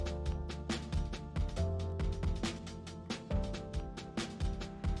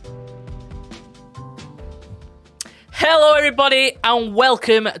everybody, and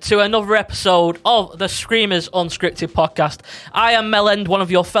welcome to another episode of the Screamers Unscripted podcast. I am Melend, one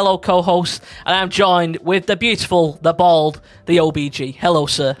of your fellow co-hosts, and I'm joined with the beautiful, the bald, the OBG. Hello,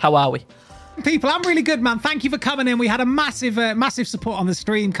 sir. How are we? People, I'm really good, man. Thank you for coming in. We had a massive support on the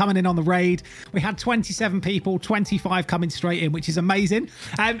stream coming in on the raid. We had 27 people, 25 coming straight in, which is amazing.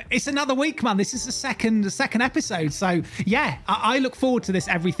 It's another week, man. This is the second episode. So, yeah, I look forward to this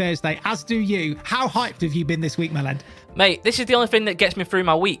every Thursday, as do you. How hyped have you been this week, Melend? Mate, this is the only thing that gets me through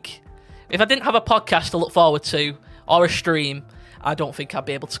my week. If I didn't have a podcast to look forward to, or a stream, I don't think I'd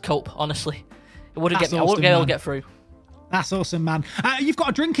be able to cope, honestly. I wouldn't be able to get through. That's awesome, man. You've got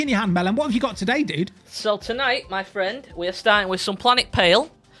a drink in your hand, Melon. What have you got today, dude? So tonight, my friend, we are starting with some Planet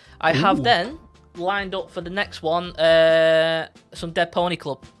Pale. I have then lined up for the next one some Dead Pony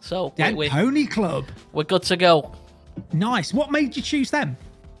Club. So Dead Pony Club. We're good to go. Nice. What made you choose them?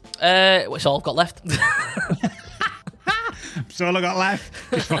 It's all I've got left. That's all I got left.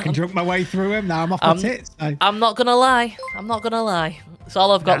 Just fucking drunk my way through them. Now I'm off my tits. So. I'm not gonna lie. It's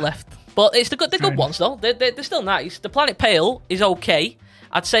all I've got left. But it's the good ones, though. They're still nice. The Planet Pale is okay.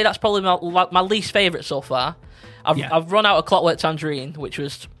 I'd say that's probably my least favourite so far. I've run out of Clockwork Tangerine, which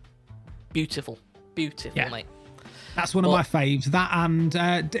was beautiful. Beautiful, mate. That's one of my faves. That and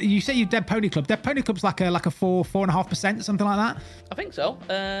you say you Dead Pony Club. Dead Pony Club's like a 4.5%, something like that. I think so.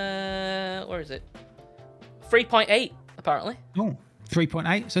 Where is it? 3.8 apparently. Oh,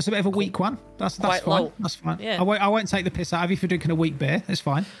 3.8. So it's a bit of a weak one. That's fine. Low. That's fine. Yeah. I won't take the piss out of you for drinking a weak beer. It's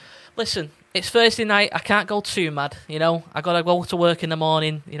fine. Listen, it's Thursday night. I can't go too mad. You know, I gotta go to work in the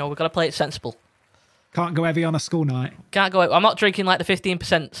morning. You know, we've got to play it sensible. Can't go heavy on a school night. Can't go. I'm not drinking like the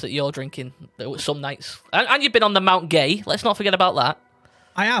 15% that you're drinking some nights. And you've been on the Mount Gay. Let's not forget about that.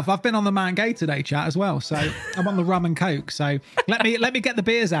 I have. I've been on the Mount Gay today, chat, as well. So I'm on the rum and coke. So let me get the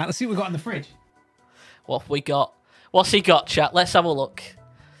beers out. Let's see what we've got in the fridge. What have we got? What's he got, chat? Let's have a look.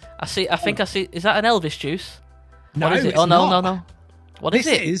 I think I see. Is that an Elvis juice? No, what is it? It's not. No. What is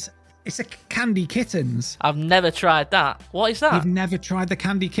it? It's a Candy Kittens. I've never tried that. What is that? You've never tried the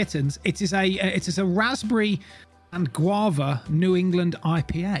Candy Kittens. It is a raspberry and guava New England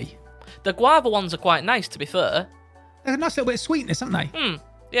IPA. The guava ones are quite nice, to be fair. They're a nice little bit of sweetness, aren't they?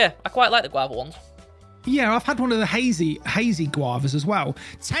 Yeah, I quite like the guava ones. Yeah, I've had one of the hazy guavas as well.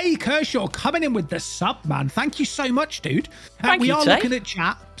 Tay Kershaw coming in with the sub, man. Thank you so much, dude. We are looking at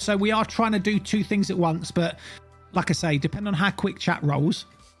chat, so we are trying to do two things at once. But like I say, depending on how quick chat rolls,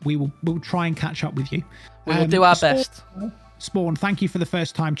 we'll try and catch up with you. We will do our best. Spawn, thank you for the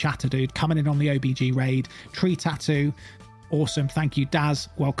first time chatter, dude. Coming in on the OBG raid. Tree Tattoo, awesome. Thank you, Daz.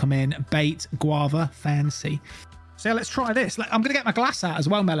 Welcome in. Bait, Guava, fancy. So let's try this. I'm going to get my glass out as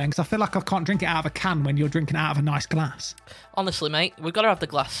well, Melon, because I feel like I can't drink it out of a can when you're drinking it out of a nice glass. Honestly, mate, we've got to have the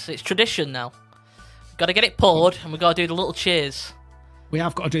glass. It's tradition now. We've got to get it poured, and we've got to do the little cheers. We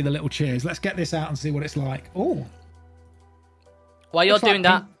have got to do the little cheers. Let's get this out and see what it's like. Oh. While you're doing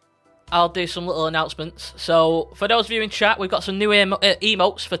that, I'll do some little announcements. So, for those of you in chat, we've got some new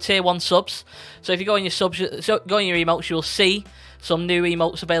emotes for Tier 1 subs. So, if you go in your emotes, you'll see some new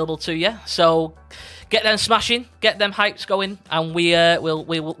emotes available to you. So, get them smashing, get them hypes going, and we'll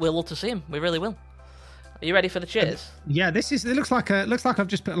love to see them. We really will. Are you ready for the cheers? Yeah, it looks like I've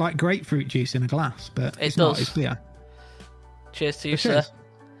just put like grapefruit juice in a glass, but it's not. It's clear. Cheers to you, sir.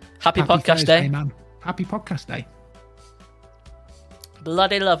 Happy podcast Thursday, day, man. Happy podcast day.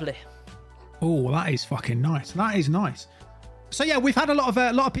 Bloody lovely. Oh, that is fucking nice. That is nice. So yeah, we've had a lot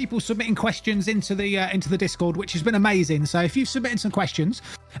of people submitting questions into the Discord, which has been amazing. So if you've submitted some questions,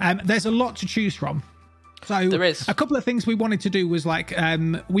 there's a lot to choose from. So there is a couple of things we wanted to do was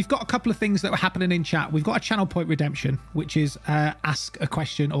we've got a couple of things that were happening in chat. We've got a channel point redemption, which is ask a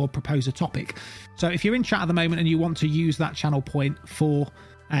question or propose a topic. So if you're in chat at the moment and you want to use that channel point for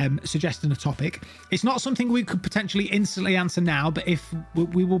suggesting a topic, it's not something we could potentially instantly answer now, but if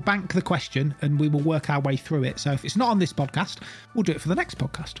we will bank the question and we will work our way through it. So if it's not on this podcast, we'll do it for the next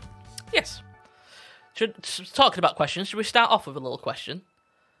podcast. Yes. Talking about questions, should we start off with a little question?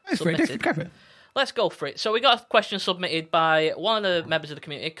 Go for it. Let's go for it. So we got a question submitted by one of the members of the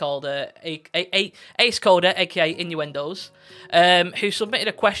community called Ace Coda, aka Innuendos, who submitted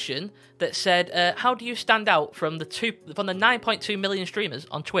a question that said, "How do you stand out from the 9.2 million streamers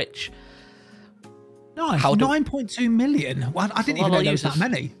on Twitch?" Nice, 9.2 million. Well, I didn't even know there was that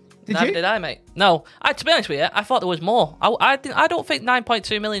many. Did you? Did I, mate? No. To be honest with you, I thought there was more. I don't think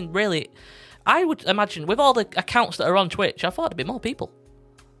 9.2 million really. I would imagine with all the accounts that are on Twitch, I thought there'd be more people.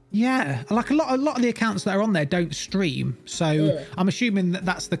 Yeah, like a lot of the accounts that are on there don't stream, so I'm assuming that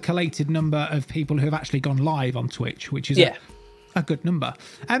that's the collated number of people who have actually gone live on Twitch, which is a good number.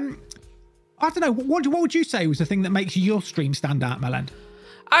 I don't know. What would you say was the thing that makes your stream stand out, Melend?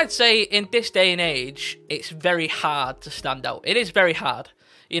 I'd say in this day and age, it's very hard to stand out. It is very hard.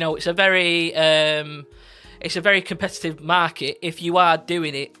 You know, it's a very competitive market if you are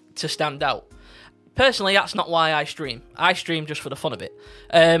doing it to stand out. Personally, that's not why I stream. I stream just for the fun of it.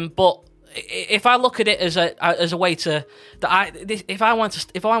 But if I look at it as a way to if I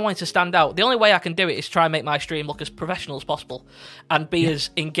want to stand out, the only way I can do it is try and make my stream look as professional as possible and be as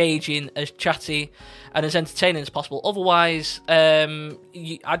engaging, as chatty, and as entertaining as possible. Otherwise,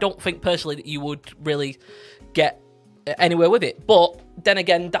 I don't think personally that you would really get anywhere with it. But then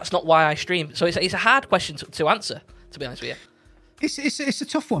again, that's not why I stream. So it's a hard question to answer, to be honest with you. It's a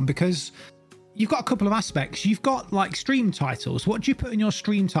tough one because you've got a couple of aspects. You've got like stream titles. What do you put in your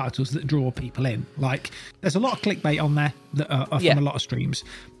stream titles that draw people in? Like, there's a lot of clickbait on there that are from a lot of streams.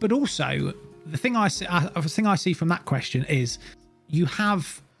 But also, the thing I see from that question is you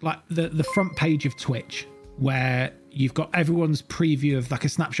have like the front page of Twitch where you've got everyone's preview of like a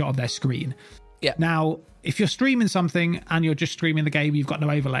snapshot of their screen. Yeah. Now, if you're streaming something and you're just streaming the game, you've got no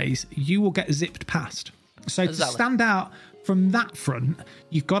overlays, you will get zipped past. So to stand out from that front,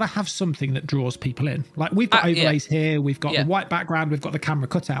 you've got to have something that draws people in. Like, we've got overlays here, we've got the white background, we've got the camera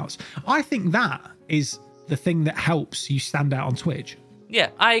cutouts. I think that is the thing that helps you stand out on Twitch.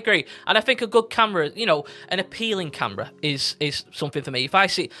 Yeah, I agree. And I think a good camera, you know, an appealing camera is something for me. If I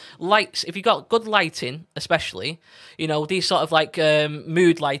see lights, if you've got good lighting, especially, you know, these sort of like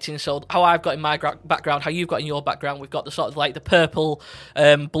mood lighting, so how I've got in my background, how you've got in your background, we've got the sort of like the purple,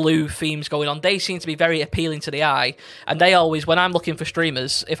 blue themes going on. They seem to be very appealing to the eye. And they always, when I'm looking for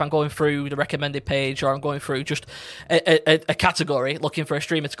streamers, if I'm going through the recommended page or I'm going through just a category, looking for a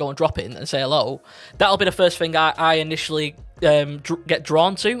streamer to go and drop in and say hello, that'll be the first thing I initially get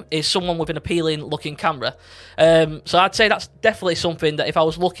drawn to, is someone with an appealing looking camera. So I'd say that's definitely something that if I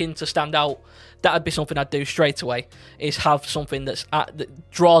was looking to stand out, that'd be something I'd do straight away, is have something that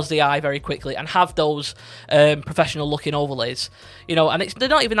draws the eye very quickly and have those professional looking overlays. You know, and they're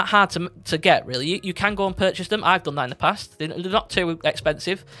not even that hard to get, really. You can go and purchase them. I've done that in the past. They're not too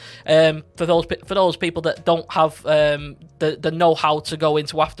expensive. For those people that don't have the know-how to go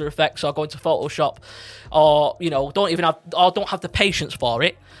into After Effects or go into Photoshop, or, you know, don't have the patience for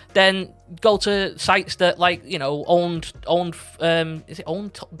it, then go to sites that, like, you know, owned is it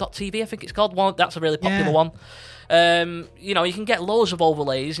owned.tv, I think it's called. One that's a really popular one. You know, you can get loads of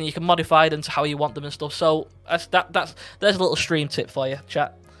overlays and you can modify them to how you want them and stuff. So there's a little stream tip for you,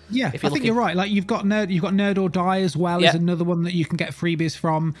 chat. Yeah, I think you're right. Like, you've got Nerd or Die as well as another one that you can get freebies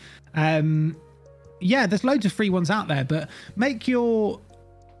from. Yeah, there's loads of free ones out there, but it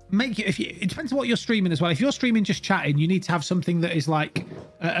depends on what you're streaming as well. If you're streaming just chatting, you need to have something that is like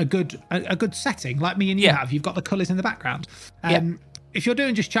a good setting, like me and you have. You've got the colours in the background. If you're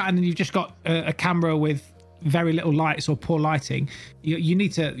doing just chatting and you've just got a camera with very little lights or poor lighting, you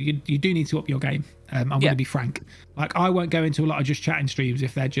do need to up your game. I'm going to be frank. Like, I won't go into a lot of just chatting streams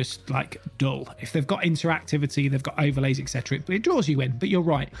if they're just like dull. If they've got interactivity, they've got overlays, etc., it draws you in. But you're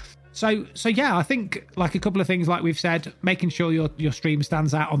right. So yeah, I think like a couple of things, like we've said, making sure your stream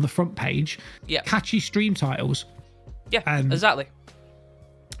stands out on the front page. Yeah. Catchy stream titles. Yeah, exactly.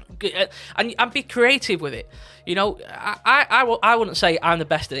 And be creative with it. You know, I wouldn't say I'm the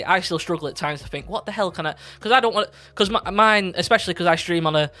best at it. I still struggle at times to think, what the hell can I... Because I don't want... Because mine, especially because I stream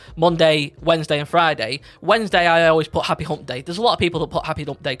on a Monday, Wednesday and Friday. Wednesday, I always put Happy Hump Day. There's a lot of people that put Happy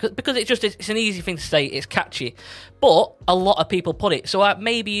Hump Day because it's an easy thing to say. It's catchy. But a lot of people put it. So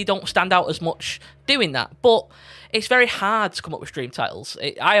maybe you don't stand out as much doing that. But it's very hard to come up with stream titles.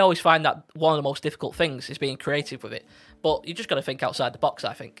 I always find that one of the most difficult things is being creative with it. But you just got to think outside the box,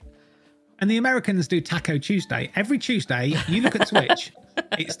 I think. And the Americans do Taco Tuesday. Every Tuesday, you look at Twitch,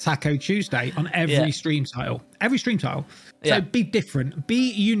 it's Taco Tuesday on every stream title. Every stream title. So be different,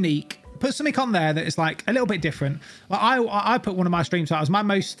 be unique. Put something on there that is like a little bit different. Like I put one of my stream titles. My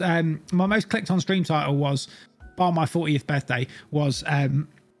most clicked on stream title was, bar my 40th birthday, was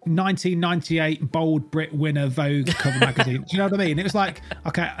 1998 bold Brit winner Vogue cover magazine. Do you know what I mean? It was like,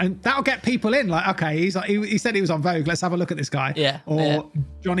 okay, and that'll get people in. Like, okay, he's like, he said he was on Vogue. Let's have a look at this guy. Yeah. Or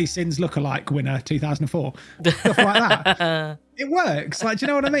Johnny Sins lookalike winner 2004. Stuff like that. It works. Like, do you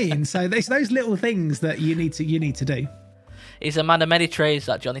know what I mean? So there's those little things that you need to do. He's a man of many trades,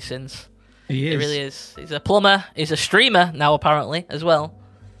 that Johnny Sins. He is. He really is. He's a plumber. He's a streamer now, apparently, as well.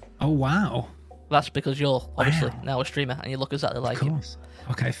 Oh, wow. That's because you're obviously now a streamer and you look exactly like him.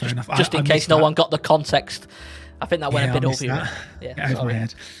 Okay, fair enough. Just in case no one got the context I think that went a bit over your head. Yeah, get over my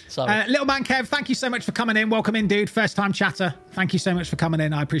head. Sorry. Little Man Kev, thank you so much for coming in. Welcome in, dude. First time chatter. Thank you so much for coming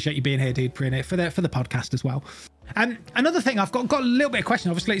in. I appreciate you being here, dude, for the podcast as well. Another thing, I've got a little bit of question.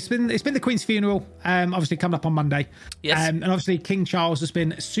 Obviously, it's been the Queen's funeral. Obviously coming up on Monday. Yes. And obviously King Charles has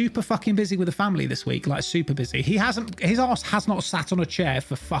been super fucking busy with the family this week. Like super busy. His arse has not sat on a chair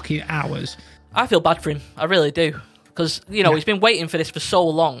for fucking hours. I feel bad for him. I really do. Because, he's been waiting for this for so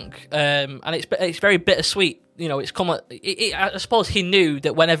long, and it's very bittersweet. It's come. I suppose he knew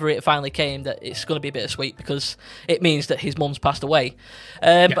that whenever it finally came, that it's going to be bittersweet because it means that his mum's passed away.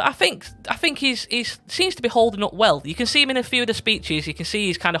 But I think he's seems to be holding up well. You can see him in a few of the speeches. You can see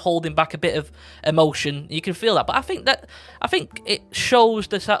he's kind of holding back a bit of emotion. You can feel that. But I think it shows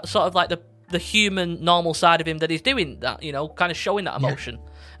the sort of like the human, normal side of him that he's doing that. Kind of showing that emotion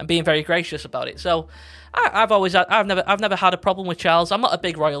and being very gracious about it. So. I've never had a problem with Charles. I'm not a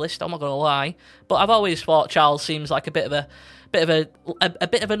big royalist. I'm not going to lie, but I've always thought Charles seems like a bit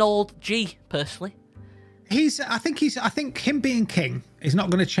of an old G personally. I think him being king is not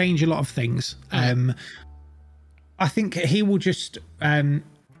going to change a lot of things. I think he will just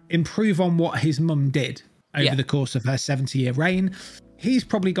improve on what his mum did over the course of her 70-year reign. He's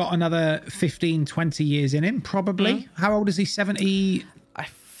probably got another 15, 20 years in him, probably. How old is he? 70? I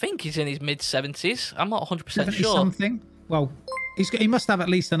think he's in his mid-70s. I'm not 100% 70 sure. Something. Well, he must have at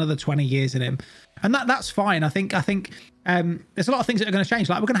least another 20 years in him. And that's fine. I think there's a lot of things that are going to change.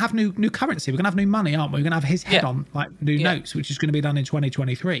 Like, we're going to have new currency. We're going to have new money, aren't we? We're going to have his head on, like, new notes, which is going to be done in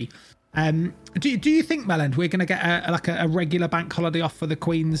 2023. Do you think, Melland, we're going to get a regular bank holiday off for the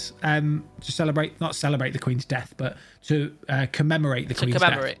Queen's, to not celebrate the Queen's death, but to commemorate the Queen's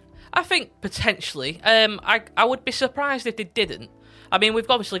death? I think potentially. I would be surprised if they didn't. I mean, we've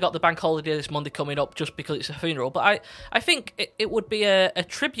obviously got the bank holiday this Monday coming up just because it's a funeral, but I think it would be a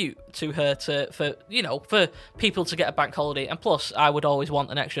tribute to her for people to get a bank holiday, and plus I would always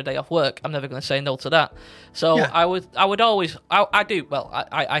want an extra day off work. I'm never going to say no to that. So I would always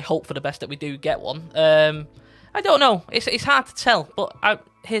I hope for the best that we do get one. I don't know. It's hard to tell, but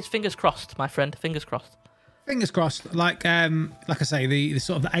here's fingers crossed, my friend. Fingers crossed. Fingers crossed. Like I say, the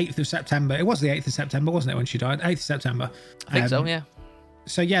sort of the 8th of September. It was the 8th of September, wasn't it, when she died? 8th of September. I think so, yeah.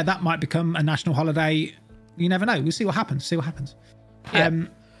 So, yeah, that might become a national holiday. You never know. We'll see what happens. Yeah.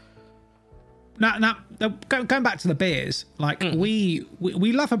 Now, going back to the beers, like, we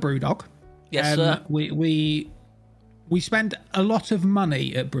love a Brewdog. Yes, sir. We spend a lot of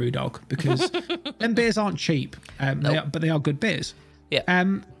money at Brewdog because them beers aren't cheap, but they are good beers. Yeah.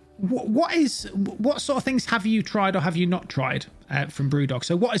 What sort of things have you tried or have you not tried from Brewdog?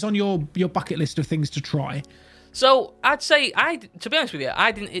 So what is on your bucket list of things to try? So I'd say, to be honest with you,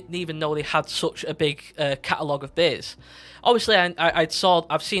 I didn't even know they had such a big catalogue of beers. Obviously, I've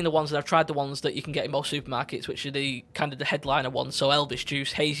seen the ones and I've tried the ones that you can get in most supermarkets, which are the kind of the headliner ones. So Elvis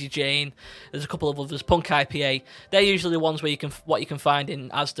Juice, Hazy Jane, there's a couple of others, Punk IPA. They're usually the ones where you can find in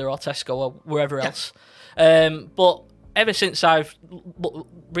Asda or Tesco or wherever else. But ever since I've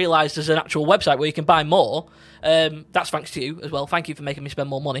realised there's an actual website where you can buy more, that's thanks to you as well. Thank you for making me spend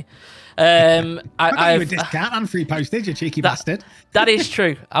more money. I got you a discount and free postage, you cheeky bastard. That is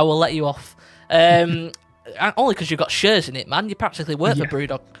true. I will let you off. Only because you've got shares in it, man. You practically work for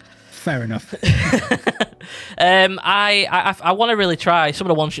Brewdog. Fair enough. I want to really try some of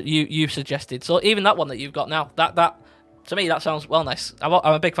the ones you've suggested. So even that one that you've got now, that to me that sounds well nice. I'm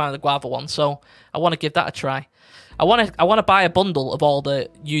a big fan of the guava one, so I want to give that a try. I want to buy a bundle of all the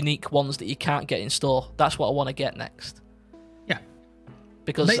unique ones that you can't get in store. That's what I want to get next. Yeah,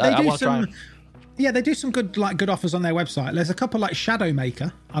 because I want to try them. Yeah, they do some good offers on their website. There's a couple like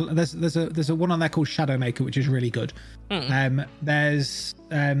Shadowmaker. There's a one on there called Shadowmaker, which is really good. There's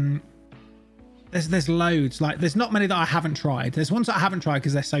loads. Like, there's not many that I haven't tried. There's ones that I haven't tried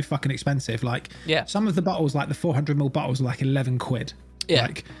because they're so fucking expensive. Like, some of the bottles, like the 400ml bottles, are like 11 quid. Yeah.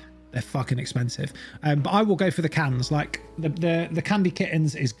 Like, they're fucking expensive. But I will go for the cans. Like, the Candy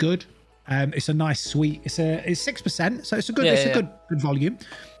Kittens is good. It's a nice sweet. It's 6%, so it's a good volume.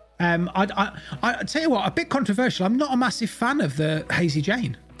 I tell you what, a bit controversial. I'm not a massive fan of the Hazy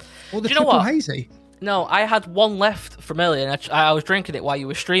Jane or the Triple Hazy. No, I had one left from earlier, and I was drinking it while you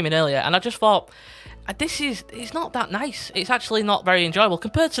were streaming earlier, and I just thought, it's not that nice. It's actually not very enjoyable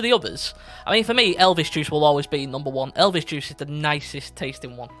compared to the others. I mean, for me, Elvis Juice will always be number one. Elvis Juice is the nicest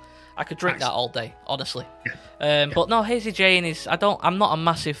tasting one. I could drink that all day, honestly. But no, Hazy Jane is. I'm not a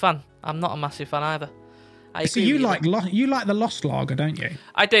massive fan. I'm not a massive fan either. So you like the Lost Lager, don't you?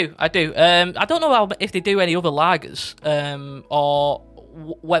 I do. I don't know if they do any other lagers, or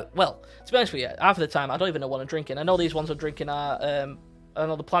well, to be honest with you, half of the time I don't even know what I'm drinking. I know these ones I'm drinking are I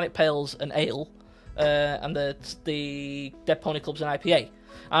know the Planet Pales and Ale, and the Dead Pony Club's an IPA.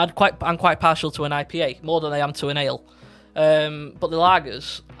 I'm quite partial to an IPA more than I am to an ale. But the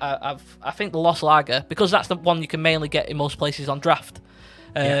lagers, I think the Lost Lager, because that's the one you can mainly get in most places on draft.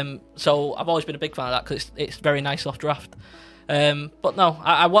 So I've always been a big fan of that because it's very nice off draft. But no,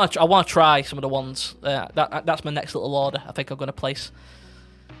 I want to try some of the ones. That's my next little order. I think I'm going to place.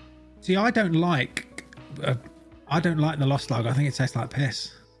 See, I don't like the Lost Lager. I think it tastes like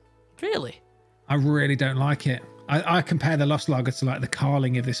piss. Really? I really don't like it. I compare the Lost Lager to like the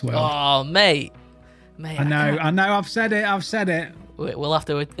Carling of this world. Oh, mate. I know. I've said it. We'll have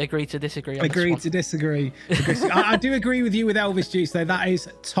to agree to disagree on Agree to disagree. I do agree with you with Elvis Juice, though. That is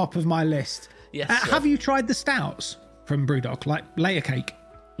top of my list. Yes. Have you tried the stouts from Brewdog, like Layer Cake?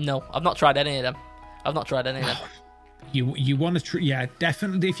 No, I've not tried any of them. You want to try? Yeah,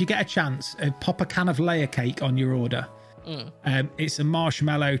 definitely. If you get a chance, pop a can of Layer Cake on your order. It's a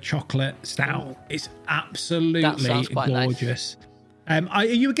marshmallow chocolate stout. Ooh. It's absolutely gorgeous. Nice. Are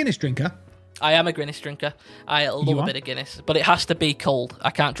you a Guinness drinker? I am a Guinness drinker. I love a bit of Guinness, but it has to be cold. I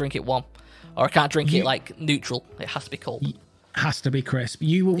can't drink it warm, or I can't drink it like neutral. It has to be cold. Has to be crisp.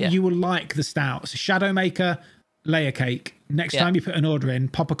 You will like the stouts. Shadowmaker, Layer Cake. Next time you put an order in,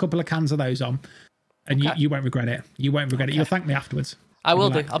 pop a couple of cans of those on, and you won't regret it. You won't regret it. You'll thank me afterwards. I will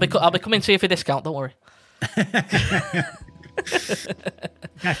do. I'll be coming to you for discount. Don't worry.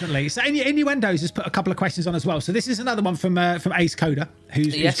 Definitely. So Innuendos has put a couple of questions on as well. So this is another one from Ace Coder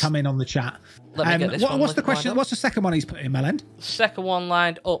who's come in on the chat. What's the question? What's the second one he's put in, Melend? Second one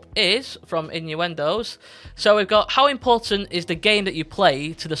lined up is from Innuendos. So we've got, how important is the game that you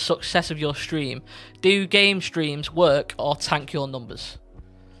play to the success of your stream? Do game streams work or tank your numbers?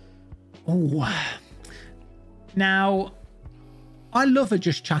 Oh, now I love a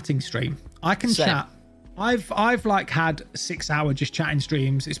just chatting stream. I can chat. I've like had 6 hour just chatting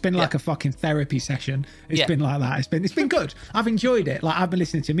streams. It's been like a fucking therapy session. It's been like that. It's been good. I've enjoyed it. Like, I've been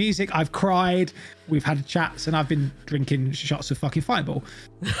listening to music. I've cried. We've had chats, and I've been drinking shots of fucking Fireball.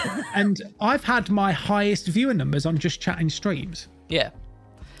 And I've had my highest viewer numbers on just chatting streams. Yeah.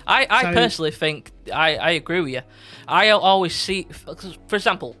 I personally think I agree with you. I always see, for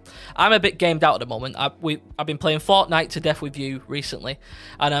example, I'm a bit gamed out at the moment. I've been playing Fortnite to death with you recently,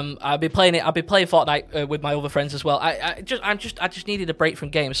 and I've been playing Fortnite with my other friends as well. I just needed a break from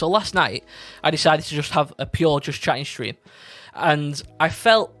games. So last night I decided to just have a pure just chatting stream, and I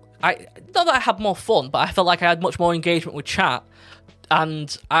felt not that I had more fun, but I felt like I had much more engagement with chat,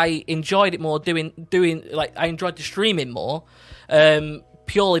 and I enjoyed it more doing like I enjoyed the streaming more.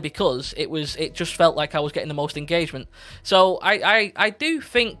 Purely because it just felt like I was getting the most engagement. So I do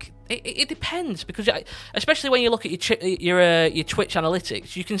think it depends, because especially when you look at your Twitch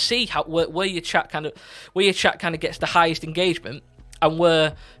analytics, you can see where your chat kind of gets the highest engagement and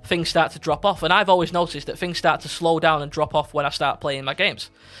where things start to drop off. And I've always noticed that things start to slow down and drop off when I start playing my games.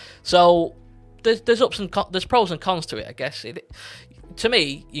 So there's there's pros and cons to it, I guess. To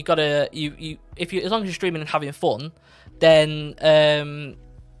me, you gotta as long as you're streaming and having fun, then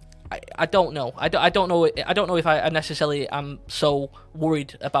I don't know. I don't know if I necessarily am so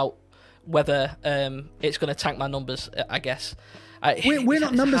worried about whether it's going to tank my numbers. I guess we're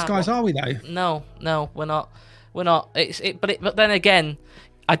not numbers guys, are we? Though no, we're not. But then again,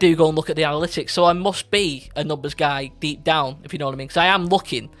 I do go and look at the analytics, so I must be a numbers guy deep down, if you know what I mean. Because I am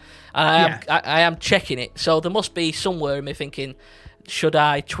looking, and I am checking it. So there must be somewhere in me thinking, should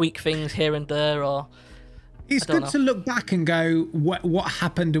I tweak things here and there, or. It's good to look back and go, what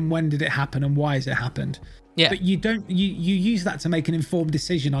happened and when did it happen and why has it happened? Yeah. But you don't. You use that to make an informed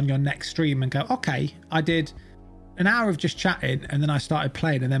decision on your next stream and go, okay, I did an hour of just chatting and then I started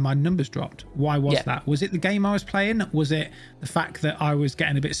playing and then my numbers dropped. Why was that? Was it the game I was playing? Was it the fact that I was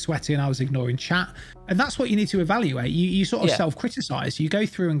getting a bit sweaty and I was ignoring chat? And that's what you need to evaluate. You sort of self-criticize. You go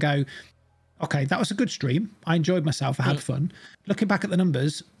through and go, okay, that was a good stream. I enjoyed myself. I had fun. Looking back at the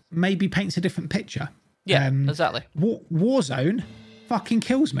numbers, maybe paints a different picture. Yeah, exactly. Warzone fucking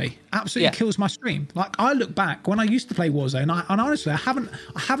kills me. Absolutely kills my stream. Like, I look back when I used to play Warzone, and honestly, I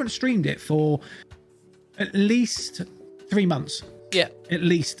haven't streamed it for at least 3 months. Yeah, at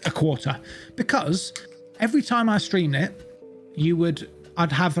least a quarter, because every time I streamed it,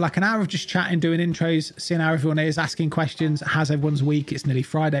 I'd have like an hour of just chatting, doing intros, seeing how everyone is, asking questions, how's everyone's week, it's nearly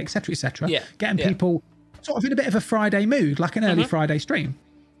Friday, etc., etc. Yeah, getting people sort of in a bit of a Friday mood, like an early Friday stream.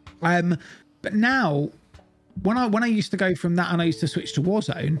 But now, when I used to go from that and I used to switch to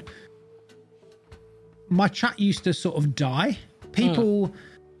Warzone, my chat used to sort of die. People,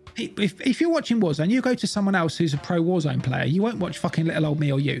 if you're watching Warzone, you go to someone else who's a pro Warzone player, you won't watch fucking little old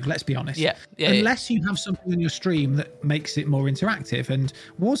me or you, let's be honest. Unless you have something on your stream that makes it more interactive, and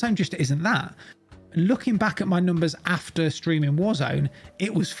Warzone just isn't that. looking back at my numbers after streaming Warzone,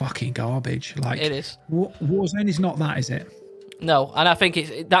 it was fucking garbage. Like, it is. Warzone is not that, is it? No, and I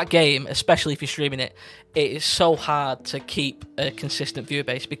think that game, especially if you're streaming it, it is so hard to keep a consistent viewer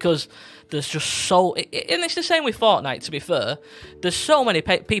base because there's just so... And it's the same with Fortnite, to be fair. There's so many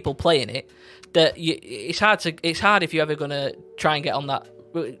people playing it that it's hard if you're ever going to try and get on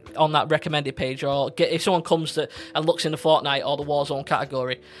that recommended page, or if someone comes and looks in the Fortnite or the Warzone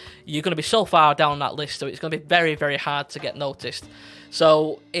category, you're going to be so far down that list, so it's going to be very, very hard to get noticed.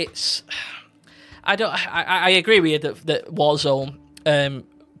 So it's... I agree with you that Warzone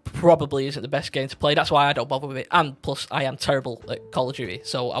probably isn't the best game to play. That's why I don't bother with it. And plus, I am terrible at Call of Duty,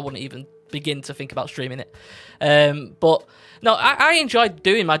 so I wouldn't even begin to think about streaming it. But no, I enjoyed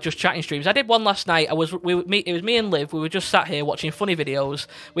doing my just chatting streams. I did one last night. It was me and Liv. We were just sat here watching funny videos.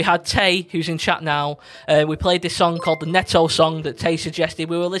 We had Tay, who's in chat now. We played this song called the Netto song that Tay suggested.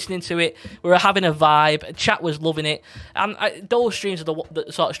 We were listening to it. We were having a vibe. Chat was loving it. And those streams are the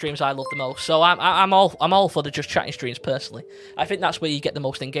sort of streams I love the most. So I'm all for the just chatting streams personally. I think that's where you get the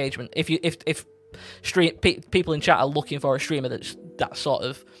most engagement. If people in chat are looking for a streamer that's that sort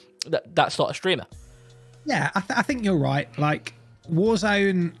of streamer. Yeah, I think you're right. Like,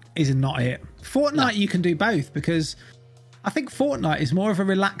 Warzone is not it. Fortnite, you can do both, because I think Fortnite is more of a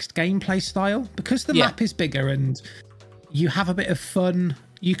relaxed gameplay style, because the map is bigger and you have a bit of fun.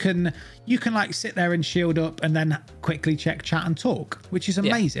 You can like sit there and shield up and then quickly check chat and talk, which is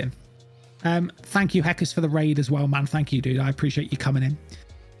amazing. Thank you, Heckers, for the raid as well, man. Thank you, dude. I appreciate you coming in.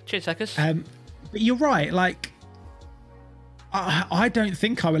 Cheers, Heckers. But you're right. Like, I don't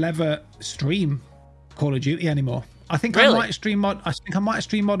think I will ever stream Call of Duty anymore. I think I might stream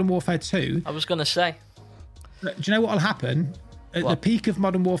Modern Warfare 2. I was gonna say. Do you know what'll happen? At the peak of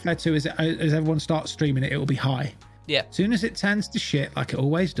Modern Warfare 2, as everyone starts streaming it, it will be high. Yeah. As soon as it turns to shit, like it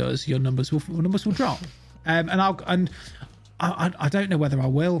always does, your numbers will drop. I don't know whether I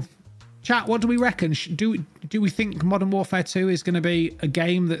will. Chat, what do we reckon? Do we think Modern Warfare 2 is going to be a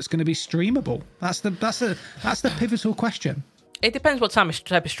game that's going to be streamable? That's the pivotal question. It depends what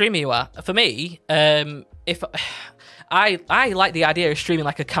type of streamer you are. For me, if I like the idea of streaming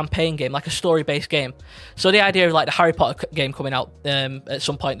like a campaign game, like a story-based game. So the idea of like the Harry Potter game coming out at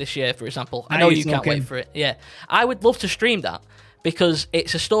some point this year, for example. I know you can't wait for it. Yeah, I would love to stream that, because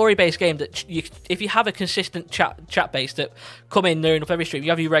it's a story-based game that if you have a consistent chat base that come in near enough every stream, you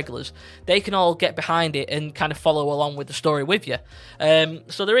have your regulars, they can all get behind it and kind of follow along with the story with you.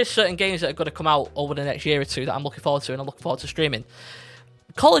 So there is certain games that are going to come out over the next year or two that I'm looking forward to, and I'm looking forward to streaming.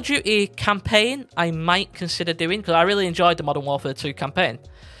 Call of Duty campaign, I might consider doing, because I really enjoyed the Modern Warfare 2 campaign.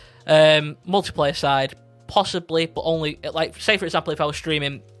 Multiplayer side, possibly, but only, like, say for example, if I was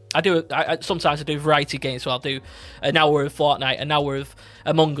streaming, sometimes I do variety games, so I'll do an hour of Fortnite, an hour of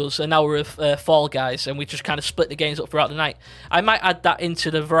Among Us, an hour of Fall Guys, and we just kind of split the games up throughout the night. I might add that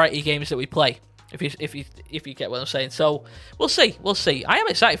into the variety games that we play, if you get what I'm saying. So we'll see. I am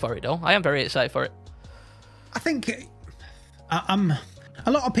excited for it, though. I am very excited for it. I think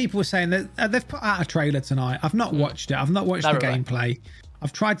a lot of people were saying that they've put out a trailer tonight. I've not watched it. I've not watched the gameplay.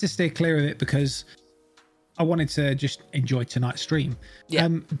 I've tried to steer clear of it because I wanted to just enjoy tonight's stream. Yeah.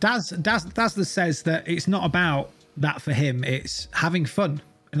 Dazzler says that it's not about that for him. It's having fun,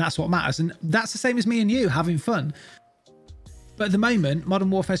 and that's what matters. And that's the same as me and you, having fun. But at the moment, Modern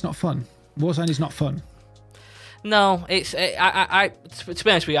Warfare is not fun. Warzone is not fun. No, it's to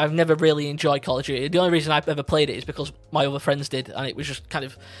be honest with you, I've never really enjoyed Call of Duty. The only reason I've ever played it is because my other friends did, and it was just kind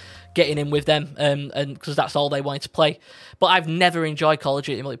of getting in with them, and because that's all they wanted to play. But I've never enjoyed Call of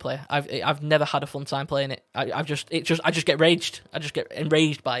Duty multiplayer. I've never had a fun time playing it. I just get raged. I just get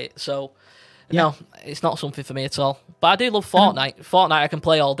enraged by it. So no, it's not something for me at all. But I do love Fortnite. Fortnite I can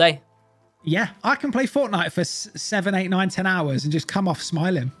play all day. Yeah, I can play Fortnite for 7, 8, 9, 10 hours and just come off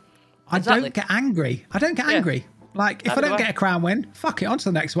smiling. Exactly. I don't get angry. Like, if I don't get a crown win, fuck it, on to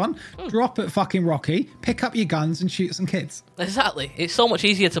the next one. Drop at fucking Rocky, pick up your guns and shoot some kids. Exactly. It's so much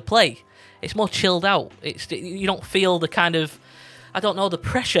easier to play. It's more chilled out. You don't feel the kind of, I don't know, the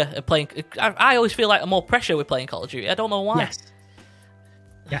pressure of playing. I always feel like more pressure with playing Call of Duty. I don't know why. Yes.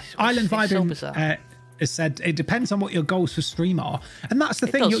 Yeah. Island Vibing has said it depends on what your goals for stream are, and that's the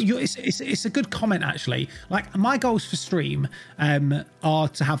thing. It's a good comment, actually. Like, my goals for stream are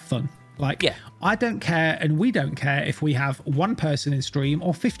to have fun. Like, I don't care, and we don't care if we have one person in stream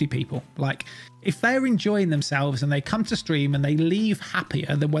or 50 people. Like, if they're enjoying themselves and they come to stream and they leave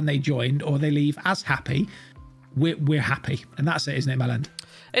happier than when they joined, or they leave as happy, we're happy, and that's it, isn't it, Melend?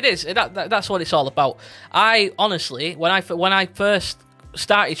 It is. That's what it's all about. I honestly, when I first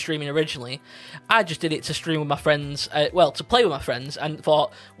started streaming originally, I just did it to stream with my friends, to play with my friends, and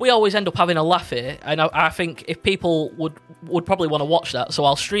thought we always end up having a laugh here, and I think if people would probably want to watch that, so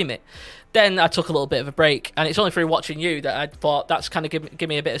I'll stream it. Then I took a little bit of a break, and it's only through watching you that I thought that's kind of give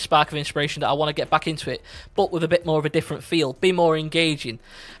me a bit of spark of inspiration that I want to get back into it, but with a bit more of a different feel, be more engaging,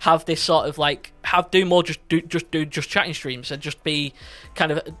 have this sort of like do more just chatting streams, and just be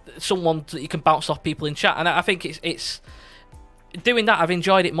kind of someone that you can bounce off people in chat. And I think it's doing that. I've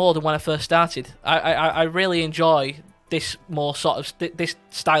enjoyed it more than when I first started. I really enjoy this more sort of this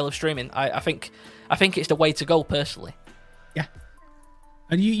style of streaming. I think it's the way to go personally. Yeah.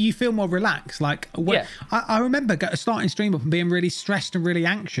 And you feel more relaxed. Like, I remember starting stream up and being really stressed and really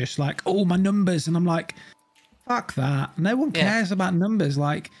anxious. Like, oh, my numbers. And I'm like, fuck that. No one cares about numbers.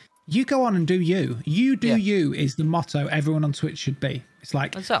 Like, you go on and do you. You do you is the motto everyone on Twitch should be. It's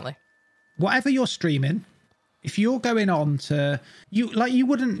like, exactly. Whatever you're streaming, if you're going on to... you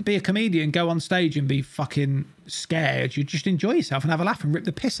wouldn't be a comedian, go on stage and be fucking scared. You just enjoy yourself and have a laugh and rip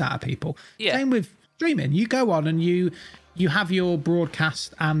the piss out of people. Yeah. Same with streaming. You go on and you have your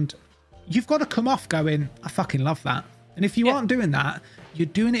broadcast and you've got to come off going, I fucking love that. And if you aren't doing that, you're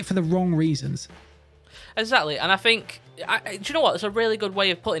doing it for the wrong reasons. Exactly. And I think, do you know what? It's a really good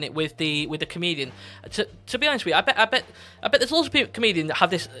way of putting it with the comedian. To be honest with you, I bet there's lots of comedians that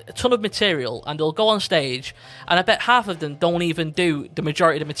have a ton of material and they'll go on stage, and I bet half of them don't even do the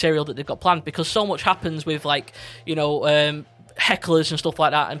majority of the material that they've got planned, because so much happens with, like, hecklers and stuff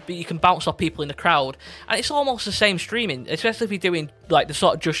like that, and you can bounce off people in the crowd, and it's almost the same streaming, especially if you're doing like the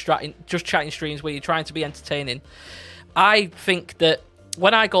sort of just chatting streams where you're trying to be entertaining. I think that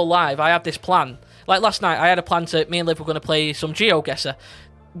when I go live, I have this plan. Like last night, I had a plan me and Liv were going to play some GeoGuessr.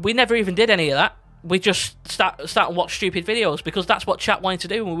 We never even did any of that. We just start and watch stupid videos because that's what chat wanted to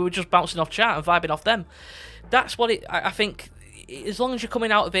do, and we were just bouncing off chat and vibing off them. That's what I think. As long as you're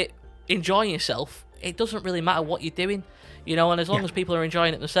coming out of it enjoying yourself, it doesn't really matter what you're doing. And as long as people are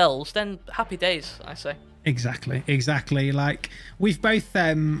enjoying it themselves, then happy days, I say. Exactly. Like, we've both,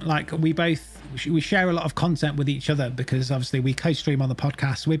 we share a lot of content with each other because obviously we co-stream on the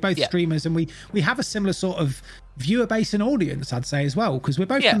podcast. We're both streamers, and we have a similar sort of viewer base and audience, I'd say, as well, because we're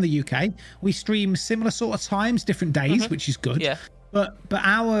both from the UK. We stream similar sort of times, different days, which is good. Yeah. But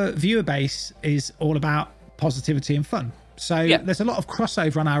our viewer base is all about positivity and fun. So there's a lot of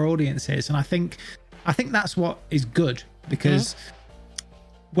crossover on our audiences, and I think that's what is good. Because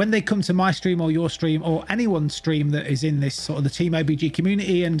when they come to my stream or your stream or anyone's stream that is in this sort of the Team OBG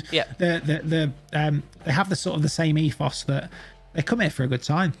community, and they have the sort of the same ethos, that they come here for a good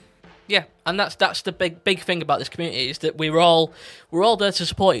time. Yeah, and that's the big thing about this community, is that we're all there to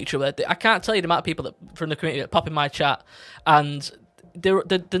support each other. I can't tell you the amount of people that from the community that pop in my chat, and they're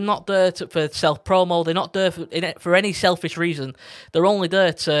not there for self promo. They're not there for any selfish reason. They're only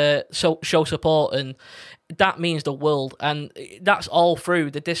there to show support, and that means the world, and that's all through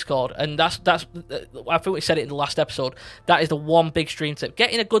the Discord. And that's I think we said it in the last episode. That is the one big stream tip: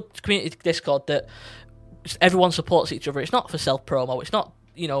 get in a good community Discord that everyone supports each other. It's not for self promo. It's not,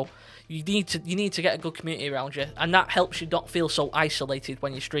 you need to get a good community around you, and that helps you not feel so isolated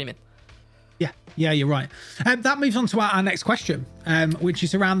when you're streaming. Yeah, you're right. That moves on to our next question, which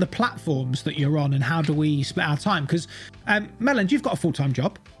is around the platforms that you're on and how do we split our time? Because Melland, you've got a full-time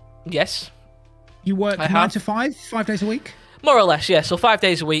job. Yes. You work 9 to 5, 5 days a week? More or less, yeah. So 5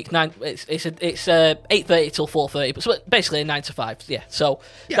 days a week. It's 8:30 till 4:30, but so basically a 9 to 5. Yeah. So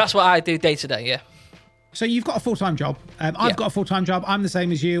that's what I do day to day. Yeah. So you've got a full-time job. I've got a full-time job. I'm the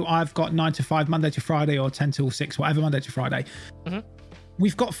same as you. I've got 9 to 5, Monday to Friday, or 10 till 6, whatever, Monday to Friday. Mm-hmm.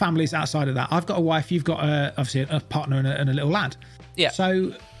 We've got families outside of that. I've got a wife. You've got obviously a partner and a little lad. Yeah.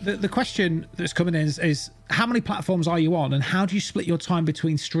 So the question that's coming in is how many platforms are you on, and how do you split your time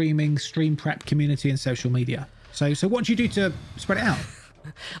between streaming, stream prep, community, and social media? So what do you do to spread it out?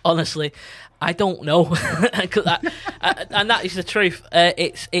 Honestly, I don't know. And that is the truth.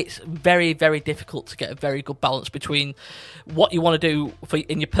 It's very, very difficult to get a very good balance between what you want to do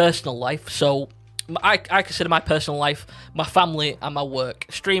in your personal life. So I consider my personal life my family and my work.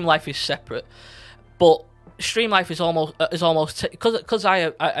 Stream life is separate, but stream life is almost because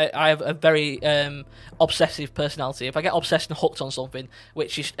I have a very obsessive personality. If I get obsessed and hooked on something,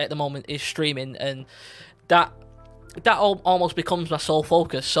 which is at the moment is streaming, and that almost becomes my sole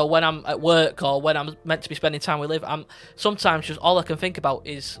focus. So when I'm at work or when I'm meant to be spending time with Liv, I'm sometimes just all I can think about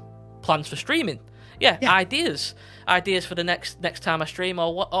is plans for streaming. Yeah. ideas for the next time I stream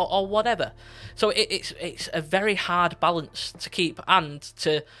or whatever. So it's a very hard balance to keep, and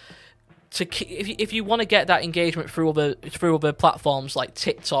to if you want to get that engagement through other platforms like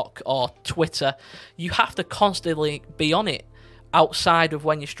TikTok or Twitter, you have to constantly be on it. outside of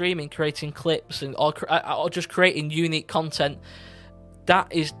when you're streaming, creating clips or just creating unique content, that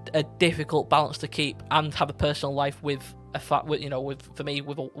is a difficult balance to keep and have a personal life with for me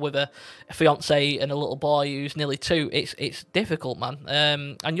with a fiance and a little boy who's nearly 2. It's difficult,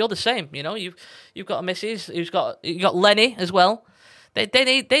 man. And you're the same. You've got a missus you got Lenny as well. They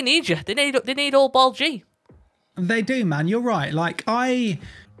need you. They need old ball G. They do, man. You're right. Like I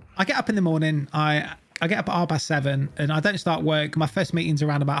get up in the morning. I get up at 7:30 and I don't start work. My first meeting's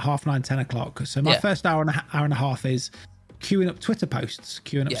around about 9:30, 10 o'clock. So my first hour and a half is queuing up Twitter posts,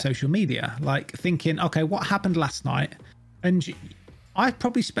 queuing up social media, like thinking, okay, what happened last night? And I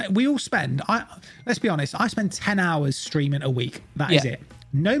probably let's be honest, I spend 10 hours streaming a week. That is it.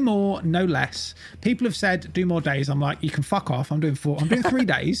 No more, no less. People have said do more days. I'm like, you can fuck off. I'm doing 3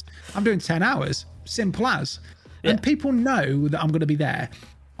 days. I'm doing 10 hours. Simple as. And people know that I'm going to be there.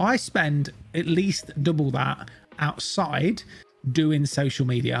 I spend at least double that outside doing social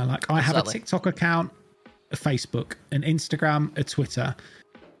media. Like I have a TikTok account, a Facebook, an Instagram, a Twitter,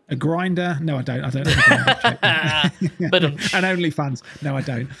 a Grinder. No, I don't. I don't have a Grindr. But and OnlyFans. No, I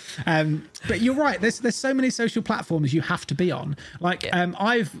don't. But you're right. There's so many social platforms you have to be on. Like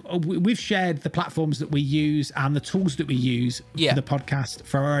we've shared the platforms that we use and the tools that we use for the podcast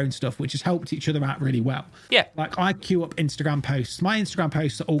for our own stuff, which has helped each other out really well. Yeah. Like I queue up Instagram posts. My Instagram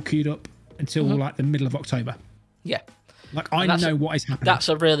posts are all queued up until like the middle of October. Yeah. Like I know what is happening. That's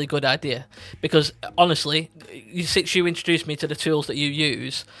a really good idea because honestly, since you introduced me to the tools that you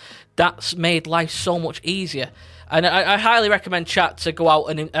use, that's made life so much easier. And I highly recommend chat to go out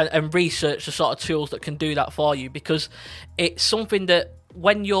and research the sort of tools that can do that for you, because it's something that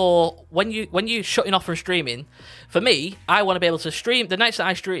when you're shutting off from streaming, for me, I want to be able to stream the nights that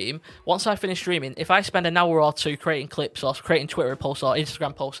I stream. Once I finish streaming, if I spend an hour or two creating clips or creating Twitter posts or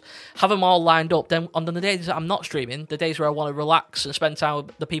Instagram posts, have them all lined up, then on the days that I'm not streaming, the days where I want to relax and spend time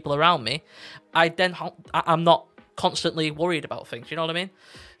with the people around me, I'm not constantly worried about things. You know what I mean?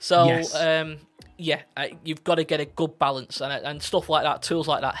 So you've got to get a good balance, and stuff like that, tools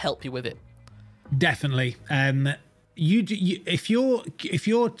like that, help you with it. Definitely. If you're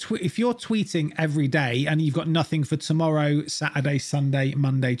tweeting every day and you've got nothing for tomorrow, Saturday, Sunday,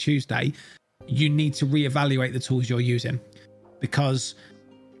 Monday, Tuesday, you need to reevaluate the tools you're using, because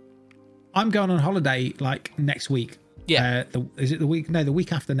I'm going on holiday like next week. Is it the week? No, the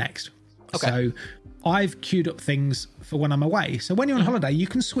week after next. Okay. So I've queued up things for when I'm away. So when you're on holiday, you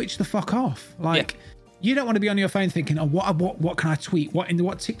can switch the fuck off. Like you don't want to be on your phone thinking, oh, what can I tweet? What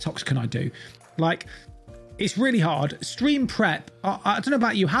TikToks can I do? Like, it's really hard. Stream prep. I don't know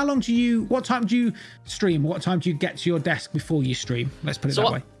about you. What time do you stream? What time do you get to your desk before you stream? Let's put it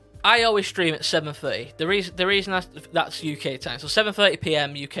that way. I always stream at 7:30. The reason that's UK time. So 7:30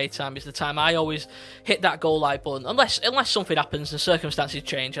 PM UK time is the time I always hit that go live button. Unless something happens and circumstances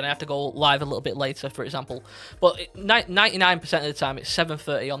change and I have to go live a little bit later, for example. But 99% of the time it's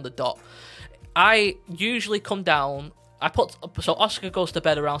 7:30 on the dot. I usually come down. So Oscar goes to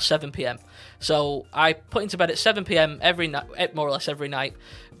bed around 7 PM. So I put into bed at 7 PM every night, more or less every night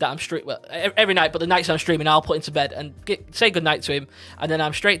that I'm every night, but the nights I'm streaming, I'll put into bed and say goodnight to him, and then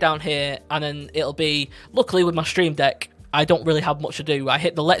I'm straight down here, and then it'll be, luckily with my Stream Deck, I don't really have much to do. I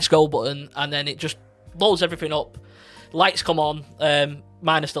hit the let's go button, and then it just loads everything up. Lights come on,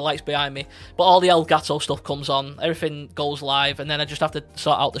 minus the lights behind me, but all the Elgato stuff comes on, everything goes live, and then I just have to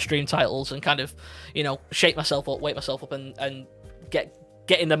sort out the stream titles and kind of, shake myself up, wake myself up, and get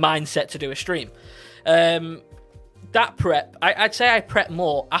in the mindset to do a stream. That prep, I'd say I prep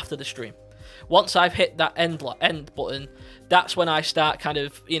more after the stream. Once I've hit that end button, that's when I start kind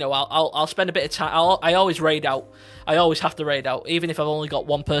of, I'll spend a bit of time. I always raid out. I always have to raid out, even if I've only got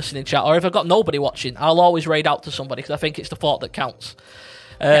one person in chat, or if I've got nobody watching, I'll always raid out to somebody, because I think it's the thought that counts.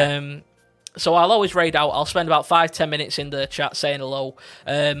 So I'll always raid out. I'll spend about 5-10 minutes in the chat saying hello,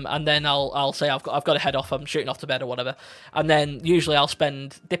 and then I'll say I've got to head off. I'm shooting off to bed or whatever. And then usually I'll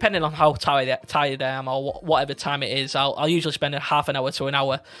spend, depending on how tired I am or whatever time it is, I'll usually spend a half an hour to an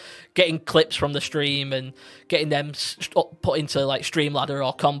hour getting clips from the stream and getting them put into like Streamladder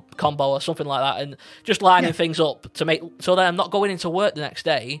or Combo or something like that, and just lining things up to make so that I'm not going into work the next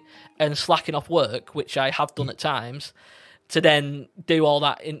day and slacking off work, which I have done at times, to then do all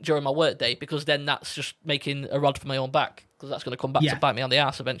that during my work day, because then that's just making a rod for my own back, because that's going to come back to bite me on the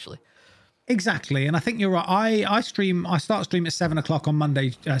ass eventually. Exactly, and I think you're right. I start stream at 7 o'clock on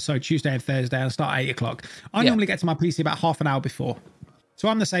Tuesday and Thursday, and I start at 8 o'clock. I normally get to my PC about half an hour before. So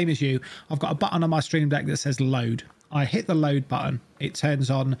I'm the same as you. I've got a button on my Stream Deck that says load. I hit the load button. It turns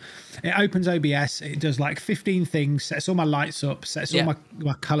on, it opens OBS. It does like 15 things, sets all my lights up, sets all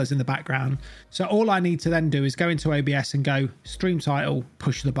my colors in the background. So all I need to then do is go into OBS and go stream title,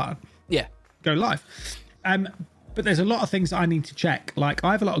 push the button. Yeah. Go live. But there's a lot of things that I need to check. Like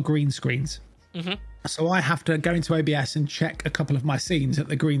I have a lot of green screens. Mm-hmm. So I have to go into OBS and check a couple of my scenes that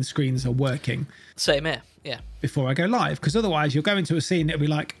the green screens are working. Same here, yeah. Before I go live, because otherwise you'll go into a scene, it'll be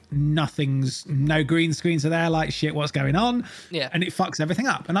like no green screens are there, like shit, what's going on? Yeah. And it fucks everything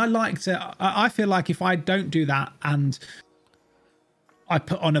up. And I feel like if I don't do that and I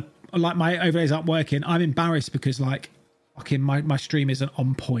put on like my overlays aren't working, I'm embarrassed because like fucking my stream isn't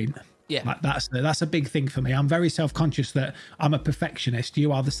on point. Yeah, like that's a big thing for me. I'm very self-conscious that I'm a perfectionist.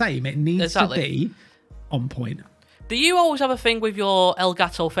 You are the same. It needs to be on point. Do you always have a thing with your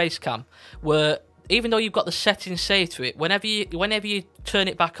Elgato Facecam where even though you've got the settings saved to it, whenever you turn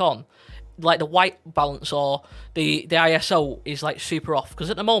it back on, like the white balance or the ISO is like super off? Because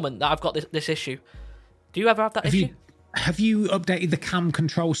at the moment I've got this issue. Do you ever have that issue? Have you updated the cam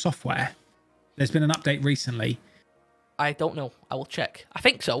control software? There's been an update recently. I don't know. I will check. I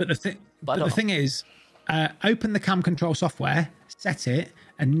think so. But the thing is, open the cam control software, set it,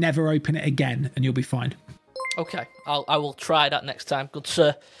 and never open it again, and you'll be fine. Okay, I will try that next time. Good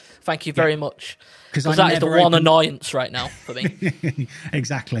sir, thank you very much. Because that is the one annoyance right now for me.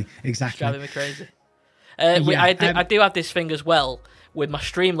 Exactly. It's driving me crazy. I do have this thing as well with my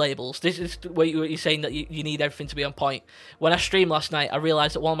stream labels. This is where you're saying that you need everything to be on point. When I streamed last night, I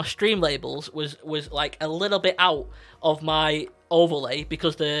realised that one of my stream labels was like a little bit out of my overlay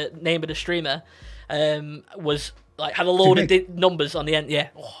because the name of the streamer was like had a load of numbers on the end. Yeah,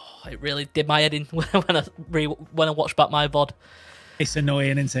 it really did my head in when I watched back my VOD. It's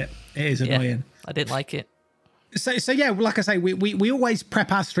annoying, isn't it? It is annoying. Yeah, I didn't like it. So yeah, like I say, we always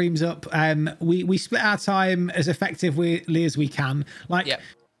prep our streams up. We split our time as effectively as we can. Like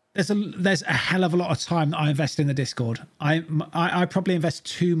there's a hell of a lot of time that I invest in the Discord. I probably invest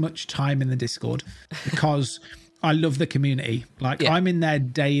too much time in the Discord because I love the community. Like I'm in there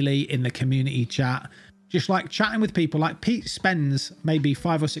daily in the community chat, just like chatting with people. Like Pete spends maybe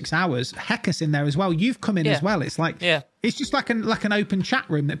 5 or 6 hours. Heckus in there as well. You've come in as well. It's like it's just like an open chat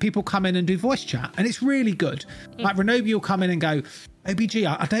room that people come in and do voice chat, and it's really good. Like Renobi will come in and go, OBG,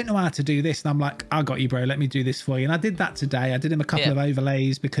 I don't know how to do this, and I'm like, I got you, bro. Let me do this for you. And I did that today. I did him a couple of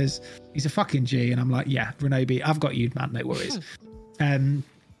overlays because he's a fucking G, and I'm like, yeah, Renobi, I've got you, man. No worries.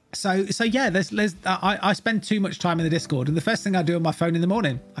 So yeah, I spend too much time in the Discord, and the first thing I do on my phone in the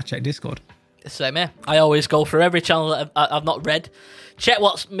morning, I check Discord. Same here. I always go through every channel that I've not read, check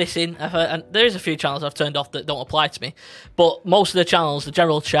what's missing, and there is a few channels I've turned off that don't apply to me, but most of the channels, the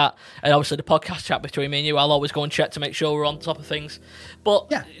general chat, and obviously the podcast chat between me and you, I'll always go and check to make sure we're on top of things.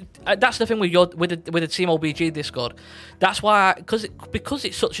 But that's the thing with the Team OBG Discord. That's why, because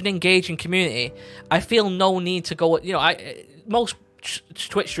it's such an engaging community, I feel no need to go. Most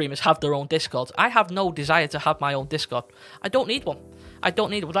Twitch streamers have their own Discords. I have no desire to have my own Discord. I don't need one.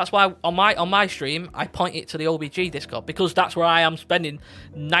 That's why on my stream I point it to the OBG Discord, because that's where I am spending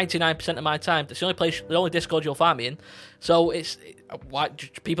 99% of my time. It's the only Discord you'll find me in. So it's why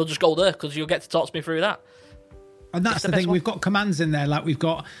people just go there, because you'll get to talk to me through that. And that's the thing. We've got commands in there. Like we've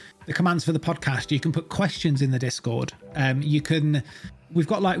got the commands for the podcast. You can put questions in the Discord.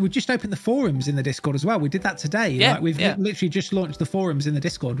 We've just opened the forums in the Discord as well. We did that today. We've literally just launched the forums in the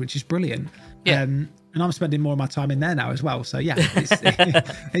Discord, which is brilliant. Yeah. And I'm spending more of my time in there now as well. So yeah,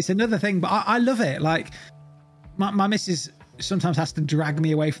 it's another thing, but I love it. Like my missus sometimes has to drag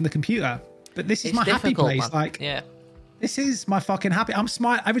me away from the computer, but this is my happy place. Man. Like, this is my fucking happy. I'm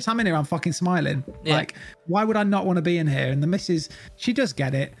smiling every time in here. I'm fucking smiling. Yeah. Like, why would I not want to be in here? And the missus, she does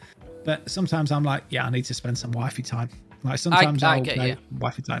get it, but sometimes I'm like, I need to spend some wifey time. Like sometimes I'll go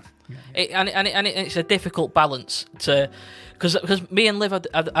wifey time. And it's a difficult balance to, because me and Liv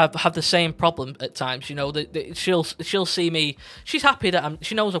have the same problem at times. You know, she'll see me. She's happy that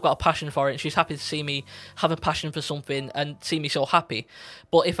she knows I've got a passion for it, and she's happy to see me have a passion for something and see me so happy.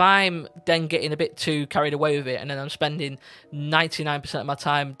 But if I'm then getting a bit too carried away with it, and then I'm spending 99% of my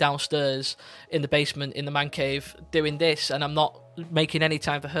time downstairs in the basement in the man cave doing this, and I'm not making any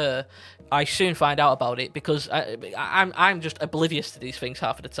time for her, I soon find out about it, because I'm just oblivious to these things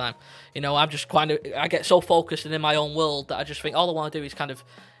half of the time. You know, I'm just I get so focused and in my own world that I just think all I want to do is kind of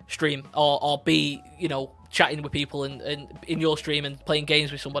stream or be, chatting with people and in your stream and playing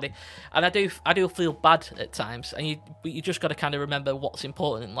games with somebody. And I do feel bad at times, and you just got to kind of remember what's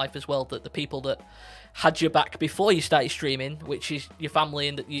important in life as well, that the people that had your back before you started streaming, which is your family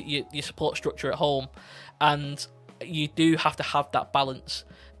and your support structure at home, and you do have to have that balance.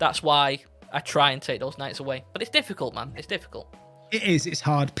 That's why I try and take those nights away, but it's difficult, man. It's difficult. It is. It's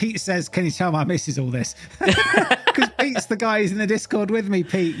hard. Pete says, "Can you tell my missus all this?" Because Pete's the guy who's in the Discord with me.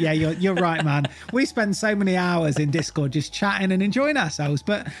 Pete, yeah, you're right, man. We spend so many hours in Discord just chatting and enjoying ourselves.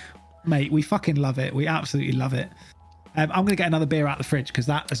 But mate, we fucking love it. We absolutely love it. I'm going to get another beer out the fridge because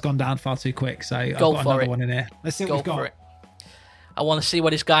that has gone down far too quick. So I've got another one in here. Let's see what we've got. For it. I want to see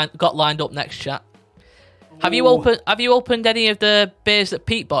what he's got lined up next, chat. Have you opened any of the beers that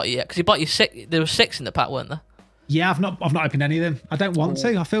Pete bought you yet? Because he bought you 6. There were 6 in the pack, weren't there? Yeah, I've not opened any of them. I don't want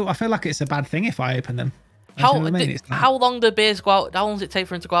to. I feel like it's a bad thing if I open them. How long do beers go out? How long does it take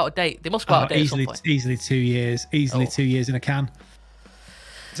for them to go out of date? They must go out of date easily, at some point. Easily 2 years. 2 years in a can.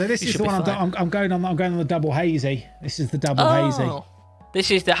 So this is the one I'm going on. I'm going on the double hazy. This is the double hazy. This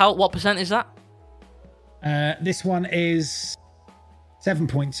is the what percent is that? This one is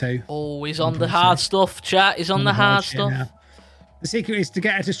 7.2. Oh, he's on the hard stuff, chat. He's on the hard stuff. Now. The secret is to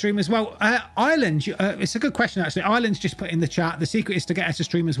get her to stream as well. Ireland, it's a good question, actually. Ireland's just put in the chat, the secret is to get her to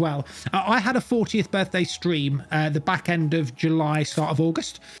stream as well. I had a 40th birthday stream the back end of July, start of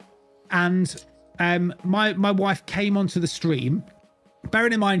August. And my wife came onto the stream.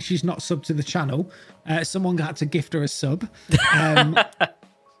 Bearing in mind she's not subbed to the channel. Someone had to gift her a sub.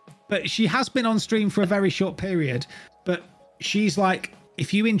 But she has been on stream for a very short period. But she's like,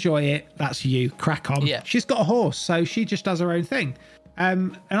 if you enjoy it, that's you. Crack on. Yeah. She's got a horse, so she just does her own thing.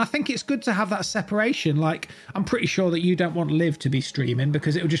 And I think it's good to have that separation. Like, I'm pretty sure that you don't want Liv to be streaming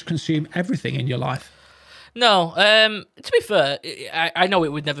because it will just consume everything in your life. No, to be fair, I know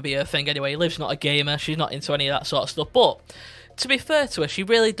it would never be her thing anyway. Liv's not a gamer. She's not into any of that sort of stuff. But to be fair to her, she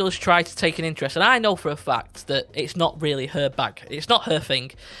really does try to take an interest. And I know for a fact that it's not really her bag. It's not her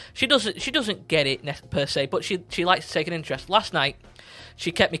thing. She doesn't get it per se, but she likes to take an interest. Last night,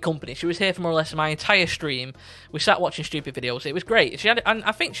 she kept me company. She was here for more or less my entire stream. We sat watching stupid videos. It was great. And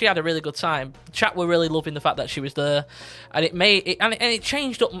I think she had a really good time. The chat were really loving the fact that she was there, and it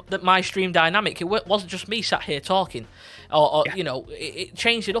changed up my stream dynamic. It wasn't just me sat here talking, or yeah. You know, it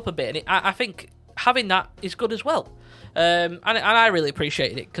changed it up a bit. And I think having that is good as well. And I really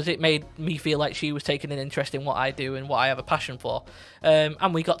appreciated it because it made me feel like she was taking an interest in what I do and what I have a passion for,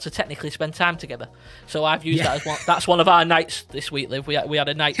 and we got to technically spend time together. So I've used that as one. That's one of our nights this week, Liv. We had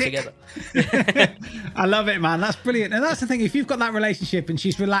a night together. I love it, man. That's brilliant. And that's the thing. If you've got that relationship and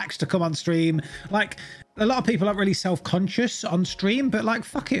she's relaxed to come on stream, like a lot of people aren't really self-conscious on stream, but like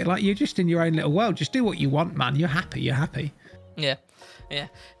fuck it, like you're just in your own little world. Just do what you want, man. You're happy. Yeah. Yeah,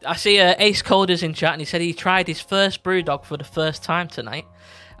 I see Ace Coders in chat, and he said he tried his first Brewdog for the first time tonight,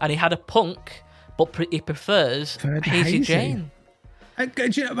 and he had a punk, but he prefers Hazy Jane. I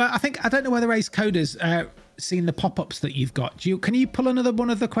don't know whether Ace Coders seen the pop-ups that you've got. Can you pull another one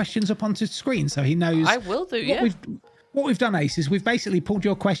of the questions up onto the screen so he knows? I will do. Yeah. What we've done, Ace, is we've basically pulled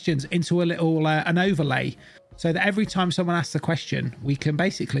your questions into a little an overlay, so that every time someone asks a question, we can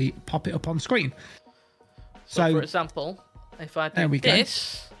basically pop it up on screen. So for example, if I do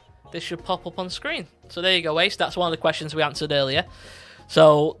this should pop up on screen. So there you go, Ace. That's one of the questions we answered earlier.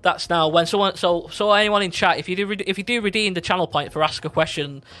 So that's now when someone. So anyone in chat, if you do redeem the channel point for ask a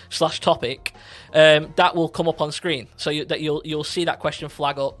question /topic, that will come up on screen. So you'll see that question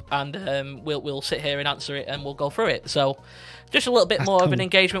flag up, and we'll sit here and answer it, and we'll go through it. So just a little bit more of an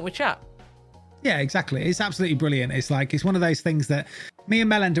engagement with chat. Yeah, exactly. It's absolutely brilliant. It's one of those things that me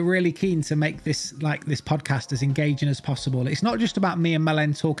and Melend are really keen to make this podcast as engaging as possible. It's not just about me and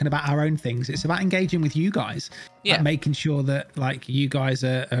Melend talking about our own things. It's about engaging with you guys. Yeah. Like making sure that you guys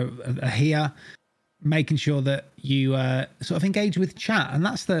are here, making sure that you sort of engage with chat, and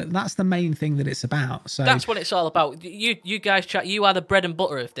that's the main thing that it's about. So that's what it's all about. You guys, chat, you are the bread and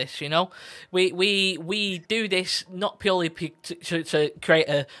butter of this. You know, we do this not purely to create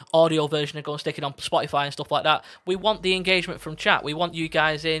an audio version and go and stick it on Spotify and stuff like that. We want the engagement from chat. We want you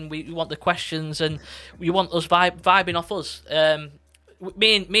guys in. We want the questions, and we want us vibing off us.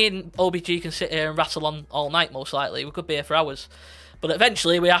 Me and OBG can sit here and rattle on all night. Most likely, we could be here for hours. But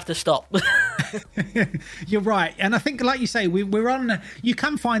eventually we have to stop. You're right. And I think, like you say, we're on... You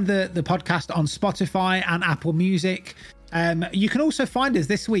can find the podcast on Spotify and Apple Music. You can also find us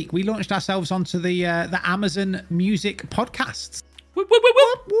this week. We launched ourselves onto the Amazon Music podcasts. Whoop, whoop, whoop,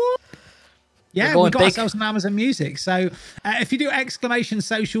 whoop. Whoop. Yeah, we got ourselves on Amazon Music. So if you do exclamation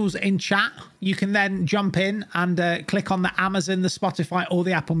socials in chat, you can then jump in and click on the Amazon, the Spotify, or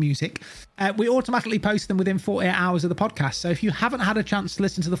the Apple Music. We automatically post them within 48 hours of the podcast. So if you haven't had a chance to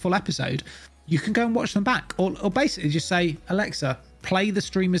listen to the full episode, you can go and watch them back. Or basically just say, Alexa, play the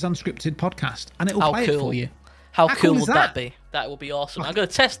Streamers Unscripted podcast, and it will play it for you. How cool would that be? That would be awesome. I'm going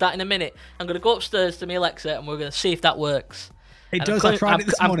to test that in a minute. I'm going to go upstairs to my Alexa, and we're going to see if that works. It And does. I tried it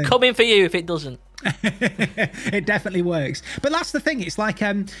this morning. I'm coming for you if it doesn't. It definitely works, but that's the thing. It's like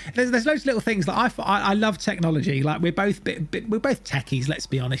there's loads of little things that I love technology. Like we're both techies. Let's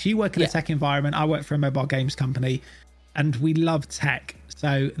be honest. You work in a tech environment. I work for a mobile games company, and we love tech.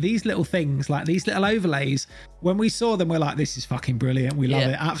 So these little things, like these little overlays, when we saw them, we're like, "This is fucking brilliant. We love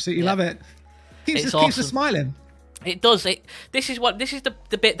it. Absolutely love it." Keeps us smiling. It does. This is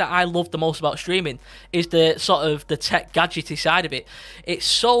the bit that I love the most about streaming, is the sort of the tech gadgety side of it. It's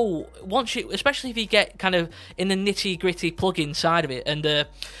so, especially if you get kind of in the nitty gritty plug-in side of it, and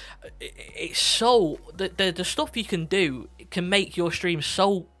it's so the stuff you can do can make your stream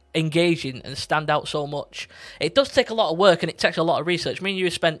so engaging and stand out so much. It does take a lot of work and it takes a lot of research. I mean, you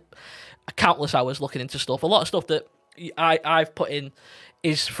have spent countless hours looking into stuff. A lot of stuff that I've put in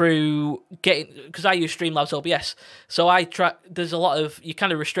is through getting, because I use Streamlabs OBS, so there's a lot of, you're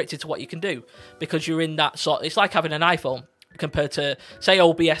kind of restricted to what you can do because you're in that sort. It's like having an iPhone compared to, say,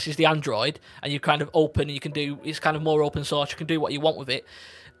 OBS is the Android, and you kind of open and you can do, it's kind of more open source, you can do what you want with it.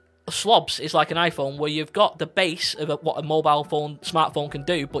 Slobs is like an iPhone where you've got the base of what a smartphone can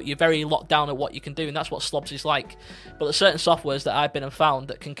do, but you're very locked down at what you can do, and that's what Slobs is like. But there's certain softwares that I've been and found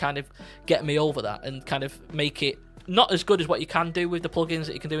that can kind of get me over that and kind of make it not as good as what you can do with the plugins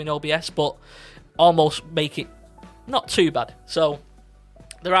that you can do in OBS, but almost make it not too bad. So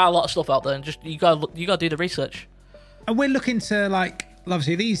there are a lot of stuff out there, and just you gotta do the research. And we're looking to, like,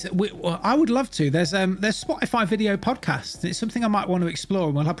 obviously these. I would love to. There's Spotify video podcasts. It's something I might want to explore,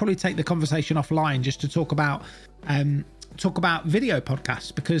 and I'll probably take the conversation offline just to talk about video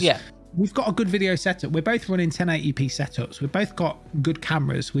podcasts, because we've got a good video setup. We're both running 1080p setups. We've both got good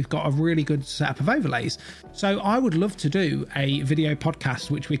cameras. We've got a really good setup of overlays. So I would love to do a video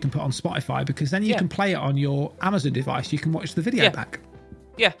podcast which we can put on Spotify, because then you can play it on your Amazon device. You can watch the video back.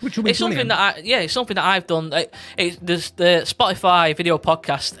 Yeah, which will be something that it's something that I've done. There's the Spotify video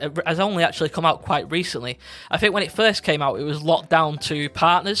podcast has only actually come out quite recently. I think when it first came out, it was locked down to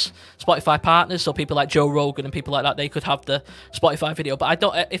partners, Spotify partners, so people like Joe Rogan and people like that, they could have the Spotify video. But I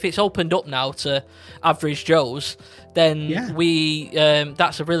don't. If it's opened up now to average Joes, then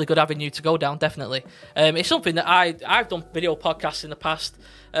that's a really good avenue to go down. Definitely, it's something that I've done video podcasts in the past.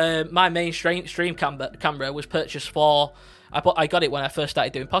 My main stream camera was purchased for. I got it when I first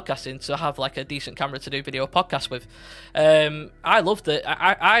started doing podcasting, to have like a decent camera to do video podcasts with. I loved it.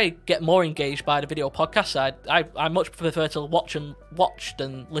 I get more engaged by the video podcast side. I much prefer to watch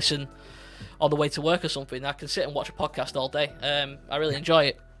than listen on the way to work or something. I can sit and watch a podcast all day. I really enjoy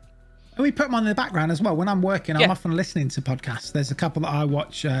it. And we put them on in the background as well. When I'm working, I'm often listening to podcasts. There's a couple that I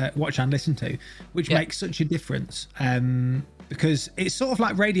watch and listen to, which makes such a difference. Because it's sort of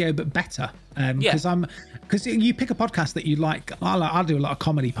like radio but better. Because you pick a podcast that you like. I'll do a lot of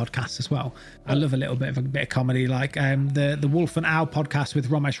comedy podcasts as well. I love a bit of comedy, like the Wolf and Owl podcast with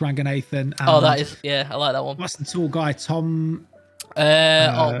Ramesh Ranganathan. I like that one. What's the tall guy, Tom?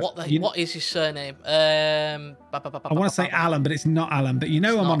 What is his surname? I want to say Alan, but it's not Alan. But you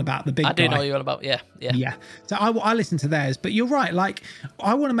know I'm on about the big guy. I do know what you're on about. Yeah. So I listen to theirs, but you're right. Like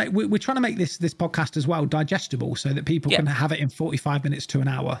I want to make. We're trying to make this podcast as well digestible, so that people can have it in 45 minutes to an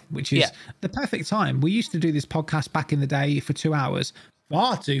hour, which is the perfect time. We used to do this podcast back in the day for 2 hours,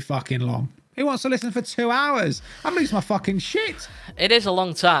 far too fucking long. Who wants to listen for 2 hours? I'm losing my fucking shit. It is a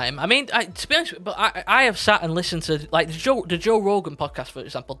long time. I mean, to be honest, but I have sat and listened to like the Joe Rogan podcast, for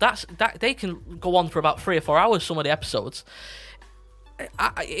example. That they can go on for about 3 or 4 hours. Some of the episodes.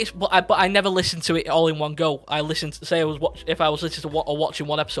 But I never listened to it all in one go. I listened to, say if I was listening to or watching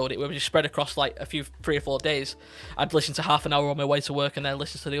one episode, it would be spread across like 3 or 4 days. I'd listen to half an hour on my way to work, and then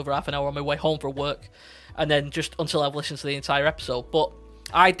listen to the other half an hour on my way home from work, and then just until I've listened to the entire episode. But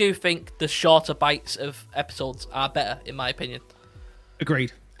I do think the shorter bites of episodes are better, in my opinion.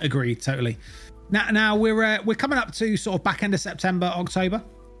 Agreed, totally. Now we're coming up to sort of back end of September, October.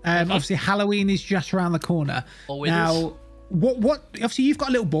 Obviously Halloween is just around the corner. Now, what? Obviously you've got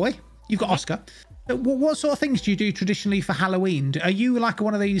a little boy, you've got Oscar. What sort of things do you do traditionally for Halloween? Are you like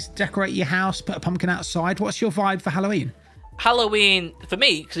one of these decorate your house, put a pumpkin outside? What's your vibe for Halloween? Halloween, for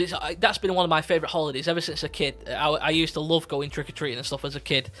me, because that's been one of my favourite holidays ever since a kid. I used to love going trick-or-treating and stuff as a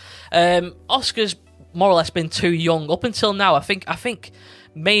kid. Oscar's more or less been too young. Up until now, I think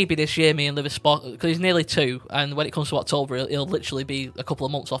maybe this year me and Liv spot, because he's nearly 2, and when it comes to October, he'll literally be a couple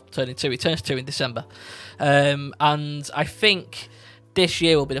of months off turning 2. He turns 2 in December. And I think this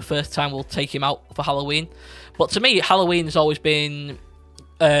year will be the first time we'll take him out for Halloween. But to me, Halloween has always been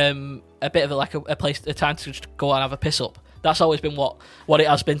a bit of a time to just go and have a piss-up. That's always been what it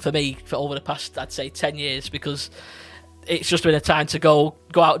has been for me for over the past, I'd say, 10 years, because it's just been a time to go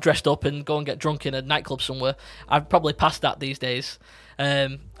out dressed up and go and get drunk in a nightclub somewhere. I've probably passed that these days.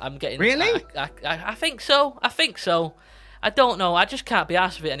 I'm getting really. I think so. I don't know. I just can't be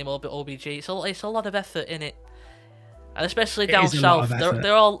arsed with it anymore. But OBG, it's a lot of effort in it, and especially down south,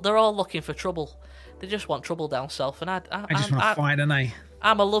 they're all looking for trouble. They just want trouble down south, and I just want to fight, don't they?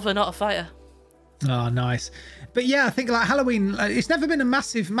 I'm a lover, not a fighter. Oh, nice. But yeah, I think like Halloween, it's never been a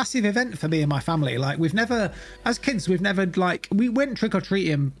massive event for me and my family. Like we've never, as kids, we went trick or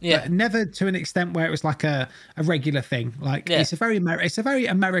treating, but never to an extent where it was like a regular thing. Like it's a very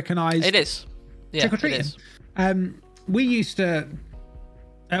Americanized. It is. Yeah, trick or treating. We used to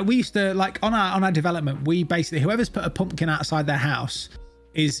like on our development, we basically, whoever's put a pumpkin outside their house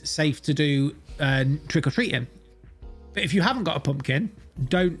is safe to do trick or treating. But if you haven't got a pumpkin,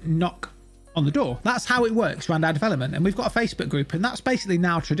 don't knock on the door. That's how it works around our development. And we've got a Facebook group, and that's basically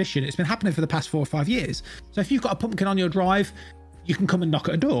now tradition. It's been happening for the past 4 or 5 years. So if you've got a pumpkin on your drive, you can come and knock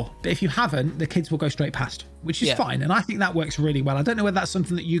at a door. But if you haven't, the kids will go straight past, which is fine. And I think that works really well. I don't know whether that's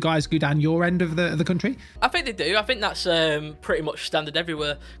something that you guys do down your end of the country. I think they do. I think that's pretty much standard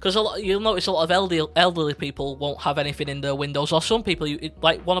everywhere. Because you'll notice a lot of elderly people won't have anything in their windows. Or some people,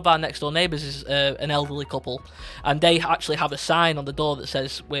 like one of our next door neighbours is an elderly couple. And they actually have a sign on the door that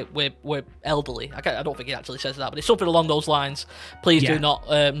says, we're elderly. I don't think it actually says that, but it's something along those lines. Please do not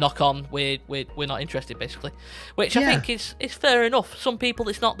knock on. We're not interested, basically. Which I think is fair enough. Some people,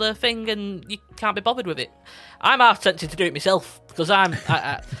 it's not their thing, and you can't be bothered with it. I'm half tempted to do it myself because I'm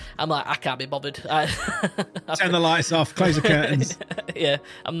like, I can't be bothered. Turn the lights off, close the curtains. Yeah,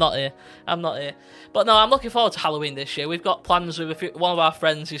 I'm not here. But no, I'm looking forward to Halloween this year. We've got plans with one of our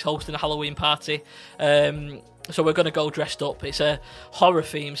friends is hosting a Halloween party. So we're going to go dressed up. It's a horror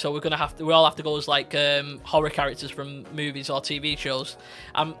theme, so we all have to go as like horror characters from movies or TV shows.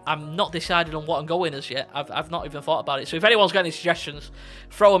 I'm not decided on what I'm going as yet. I've not even thought about it. So if anyone's got any suggestions,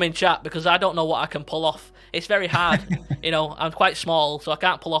 throw them in chat, because I don't know what I can pull off. It's very hard. I'm quite small, so I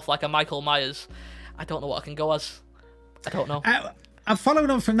can't pull off like a Michael Myers. I don't know what I can go as. I don't know. And following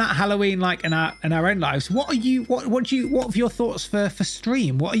on from that Halloween, like in our own lives, what are your thoughts for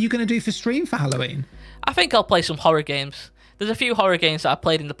stream? What are you going to do for stream for Halloween? I think I'll play some horror games. There's a few horror games that I've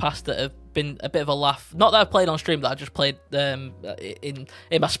played in the past that have been a bit of a laugh. Not that I've played on stream, that I've just played in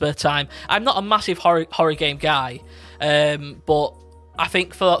my spare time. I'm not a massive horror game guy, but I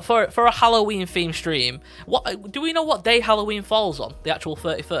think for a Halloween themed stream, what do we know what day Halloween falls on? The actual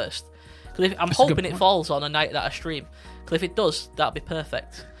 31st? Because I'm hoping it falls on a night that I stream. Because if it does, that'll be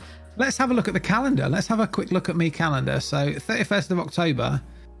perfect. Let's have a look at the calendar. Let's have a quick look at my calendar. So 31st of October.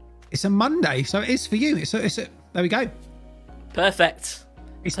 It's a Monday, so it is for you. There we go. Perfect.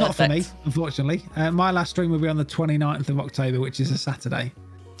 It's not for me, unfortunately. My last stream will be on the 29th of October, which is a Saturday.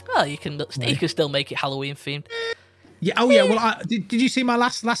 Well, you can still make it Halloween themed. Yeah. Oh, yeah. Well, did you see my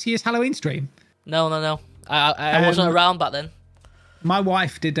last year's Halloween stream? No. I wasn't around back then. My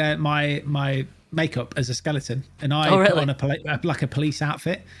wife did my makeup as a skeleton, and I put on a police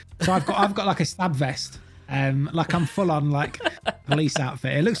outfit. So I've got like a stab vest. Like I'm full on like police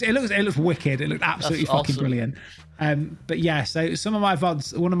outfit. It looks wicked. It looked absolutely fucking brilliant. But yeah, so some of my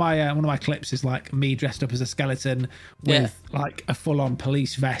VODs, one of my clips is like me dressed up as a skeleton with like a full on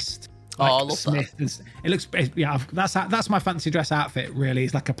police vest. Like I love Smith. That. It looks that's my fancy dress outfit. Really,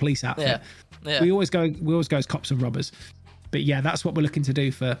 it's like a police outfit. Yeah. We always go as cops and robbers. But yeah, that's what we're looking to do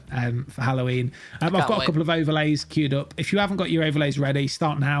for Halloween. I've got a couple of overlays queued up. If you haven't got your overlays ready,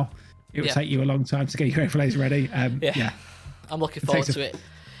 start now. It will take you a long time to get your overlays ready. Yeah. I'm looking forward to it.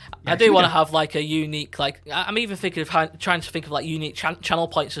 I do want to have like a unique, like I'm even thinking of trying to think of like unique channel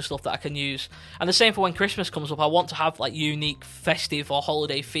points and stuff that I can use. And the same for when Christmas comes up. I want to have like unique festive or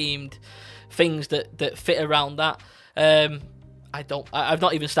holiday themed things that fit around that. I've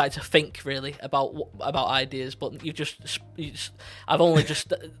not even started to think really about ideas, but I've only just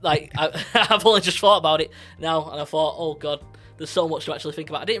thought about it now, and I thought, oh god. There's so much to actually think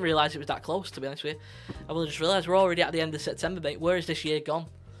about. I didn't realise it was that close, to be honest with you. I've only just realised we're already at the end of September, mate. Where is this year gone?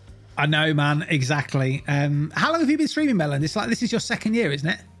 I know, man. Exactly. How long have you been streaming, Melon? This is your second year, isn't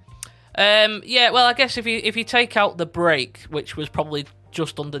it? Yeah. Well, I guess if you take out the break, which was probably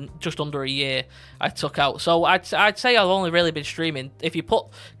just under a year, I took out. So I'd say I've only really been streaming. If you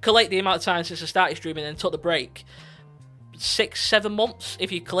collate the amount of time since I started streaming and took the break, 6-7 months.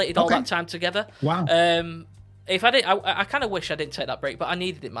 If you collated all that time together. Wow. if I did, I kind of wish I didn't take that break, but I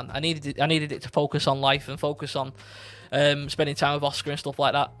needed it, man. I needed it to focus on life and focus on spending time with Oscar and stuff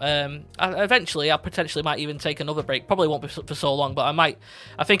like that. Eventually, I potentially might even take another break. Probably won't be for so long, but I might.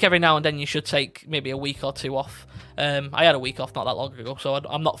 I think every now and then you should take maybe a week or two off. I had a week off not that long ago, so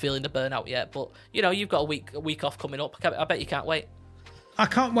I'm not feeling the burnout yet. But you've got a week off coming up. I bet you can't wait. I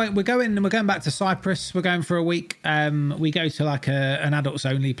can't wait. We're going back to Cyprus. We're going for a week. We go to like an adults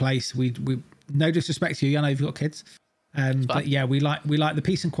only place. We no disrespect to you, I know you've got kids. But yeah, we like the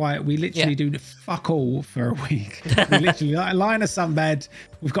peace and quiet. We literally do fuck all for a week. We literally lie in a sunbed.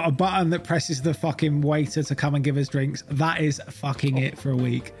 We've got a button that presses the fucking waiter to come and give us drinks. That is fucking it for a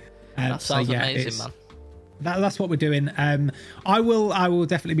week. That sounds amazing, man. That's what we're doing. I will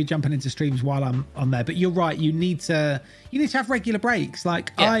definitely be jumping into streams while I'm on there. But you're right. You need to have regular breaks.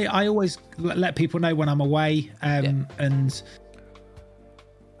 Like I always let people know when I'm away, and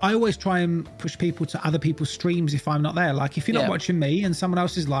I always try and push people to other people's streams if I'm not there. Like if you're not watching me and someone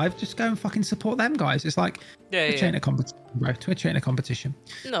else is live, just go and fucking support them guys. It's like Twitch ain't a competition, bro. Twitch ain't a competition.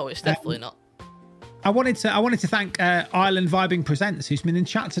 No, it's definitely not. I wanted to thank Island Vibing Presents, who's been in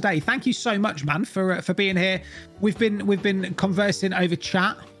chat today. Thank you so much, man, for being here. We've been conversing over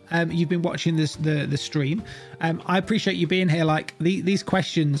chat. You've been watching the stream. I appreciate you being here. Like these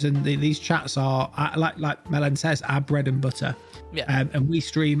questions and these chats are like Melen says, our bread and butter. Yeah. And we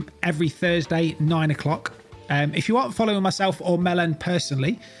stream every Thursday 9 o'clock. If you aren't following myself or Melen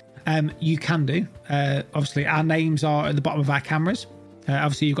personally, you can do. Obviously, our names are at the bottom of our cameras.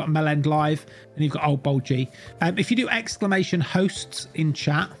 Obviously, you've got Melend Live and you've got Old Bold G. If you do !hosts in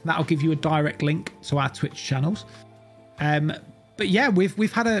chat, that'll give you a direct link to our Twitch channels. But yeah,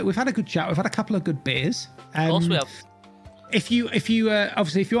 we've had a good chat. We've had a couple of good beers. Of course we have. If you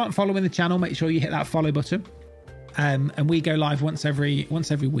obviously if you aren't following the channel, make sure you hit that follow button. And we go live once every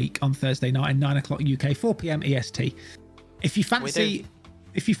week on Thursday night at 9 o'clock UK, 4 p.m. EST. If you fancy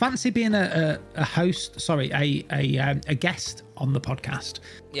being a guest on the podcast,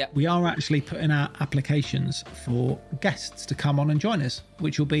 we are actually putting out applications for guests to come on and join us,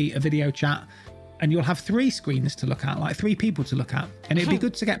 which will be a video chat, and you'll have 3 screens to look at, like 3 people to look at. And it'd be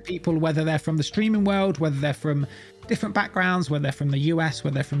good to get people, whether they're from the streaming world, whether they're from different backgrounds, whether they're from the US,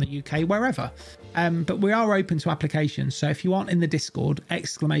 whether they're from the UK, wherever. But we are open to applications. So if you aren't in the Discord,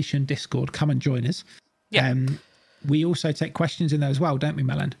 !Discord, come and join us. Yeah. We also take questions in there as well, don't we,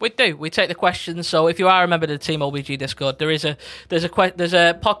 Melen? We do. We take the questions. So if you are a member of the Team OBG Discord, there's a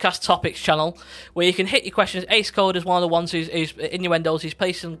podcast topics channel where you can hit your questions. Ace Code is one of the ones who's innuendos. He's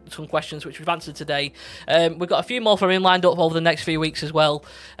placed some questions which we've answered today. We've got a few more for him lined up over the next few weeks as well.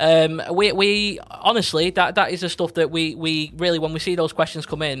 We honestly, that is the stuff that we really, when we see those questions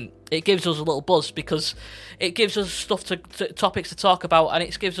come in, it gives us a little buzz because it gives us stuff topics to talk about, and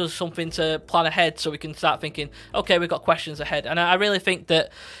it gives us something to plan ahead so we can start thinking, okay, we've got questions ahead. And I really think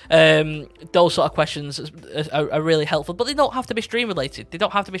that those sort of questions are really helpful, but they don't have to be stream related.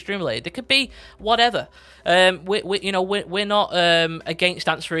 They could be whatever. We're not against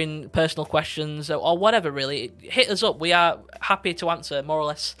answering personal questions or whatever, really. Hit us up. We are happy to answer more or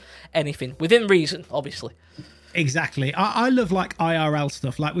less anything within reason, obviously. Exactly. I love like IRL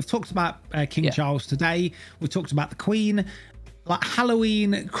stuff. Like we've talked about King Charles today. We've talked about the Queen. Like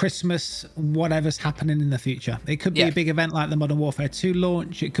Halloween, Christmas, whatever's happening in the future. It could be a big event like the Modern Warfare 2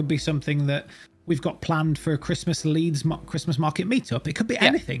 launch. It could be something that we've got planned for a Christmas Leeds Christmas market meetup. It could be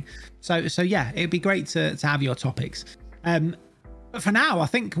anything. So yeah, it'd be great to have your topics. But for now, I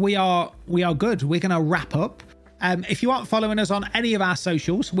think we are good. We're going to wrap up. If you aren't following us on any of our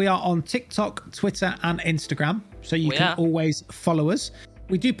socials, we are on TikTok, Twitter, and Instagram. So you can always follow us.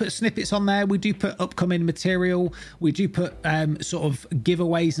 We do put snippets on there. We do put upcoming material. We do put sort of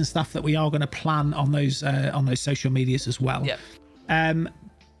giveaways and stuff that we are going to plan on those social medias as well. Yeah.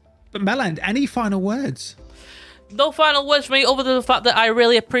 But Melend, any final words? No final words for me other than the fact that I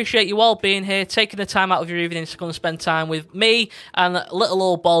really appreciate you all being here, taking the time out of your evenings to come and spend time with me and little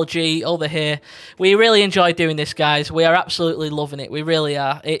old Ball G over here. We really enjoy doing this, guys. We are absolutely loving it. We really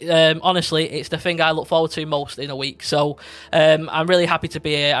are. Honestly, it's the thing I look forward to most in a week. So I'm really happy to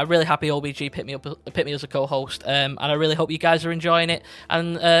be here. I'm really happy OBG picked me as a co-host. And I really hope you guys are enjoying it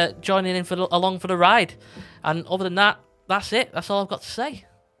and joining in along for the ride. And other than that, that's it. That's all I've got to say.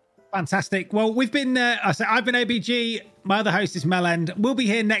 Fantastic. Well, I've been OBG. My other host is Melend. We'll be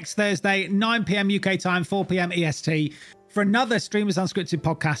here next Thursday, 9 p.m. UK time, 4 p.m. EST, for another Streamers Unscripted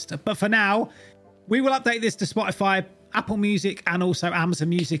podcast. But for now, we will update this to Spotify, Apple Music, and also Amazon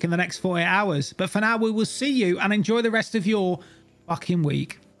Music in the next 48 hours. But for now, we will see you and enjoy the rest of your fucking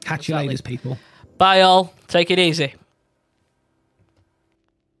week. Catch you later, people. Bye, all. Take it easy.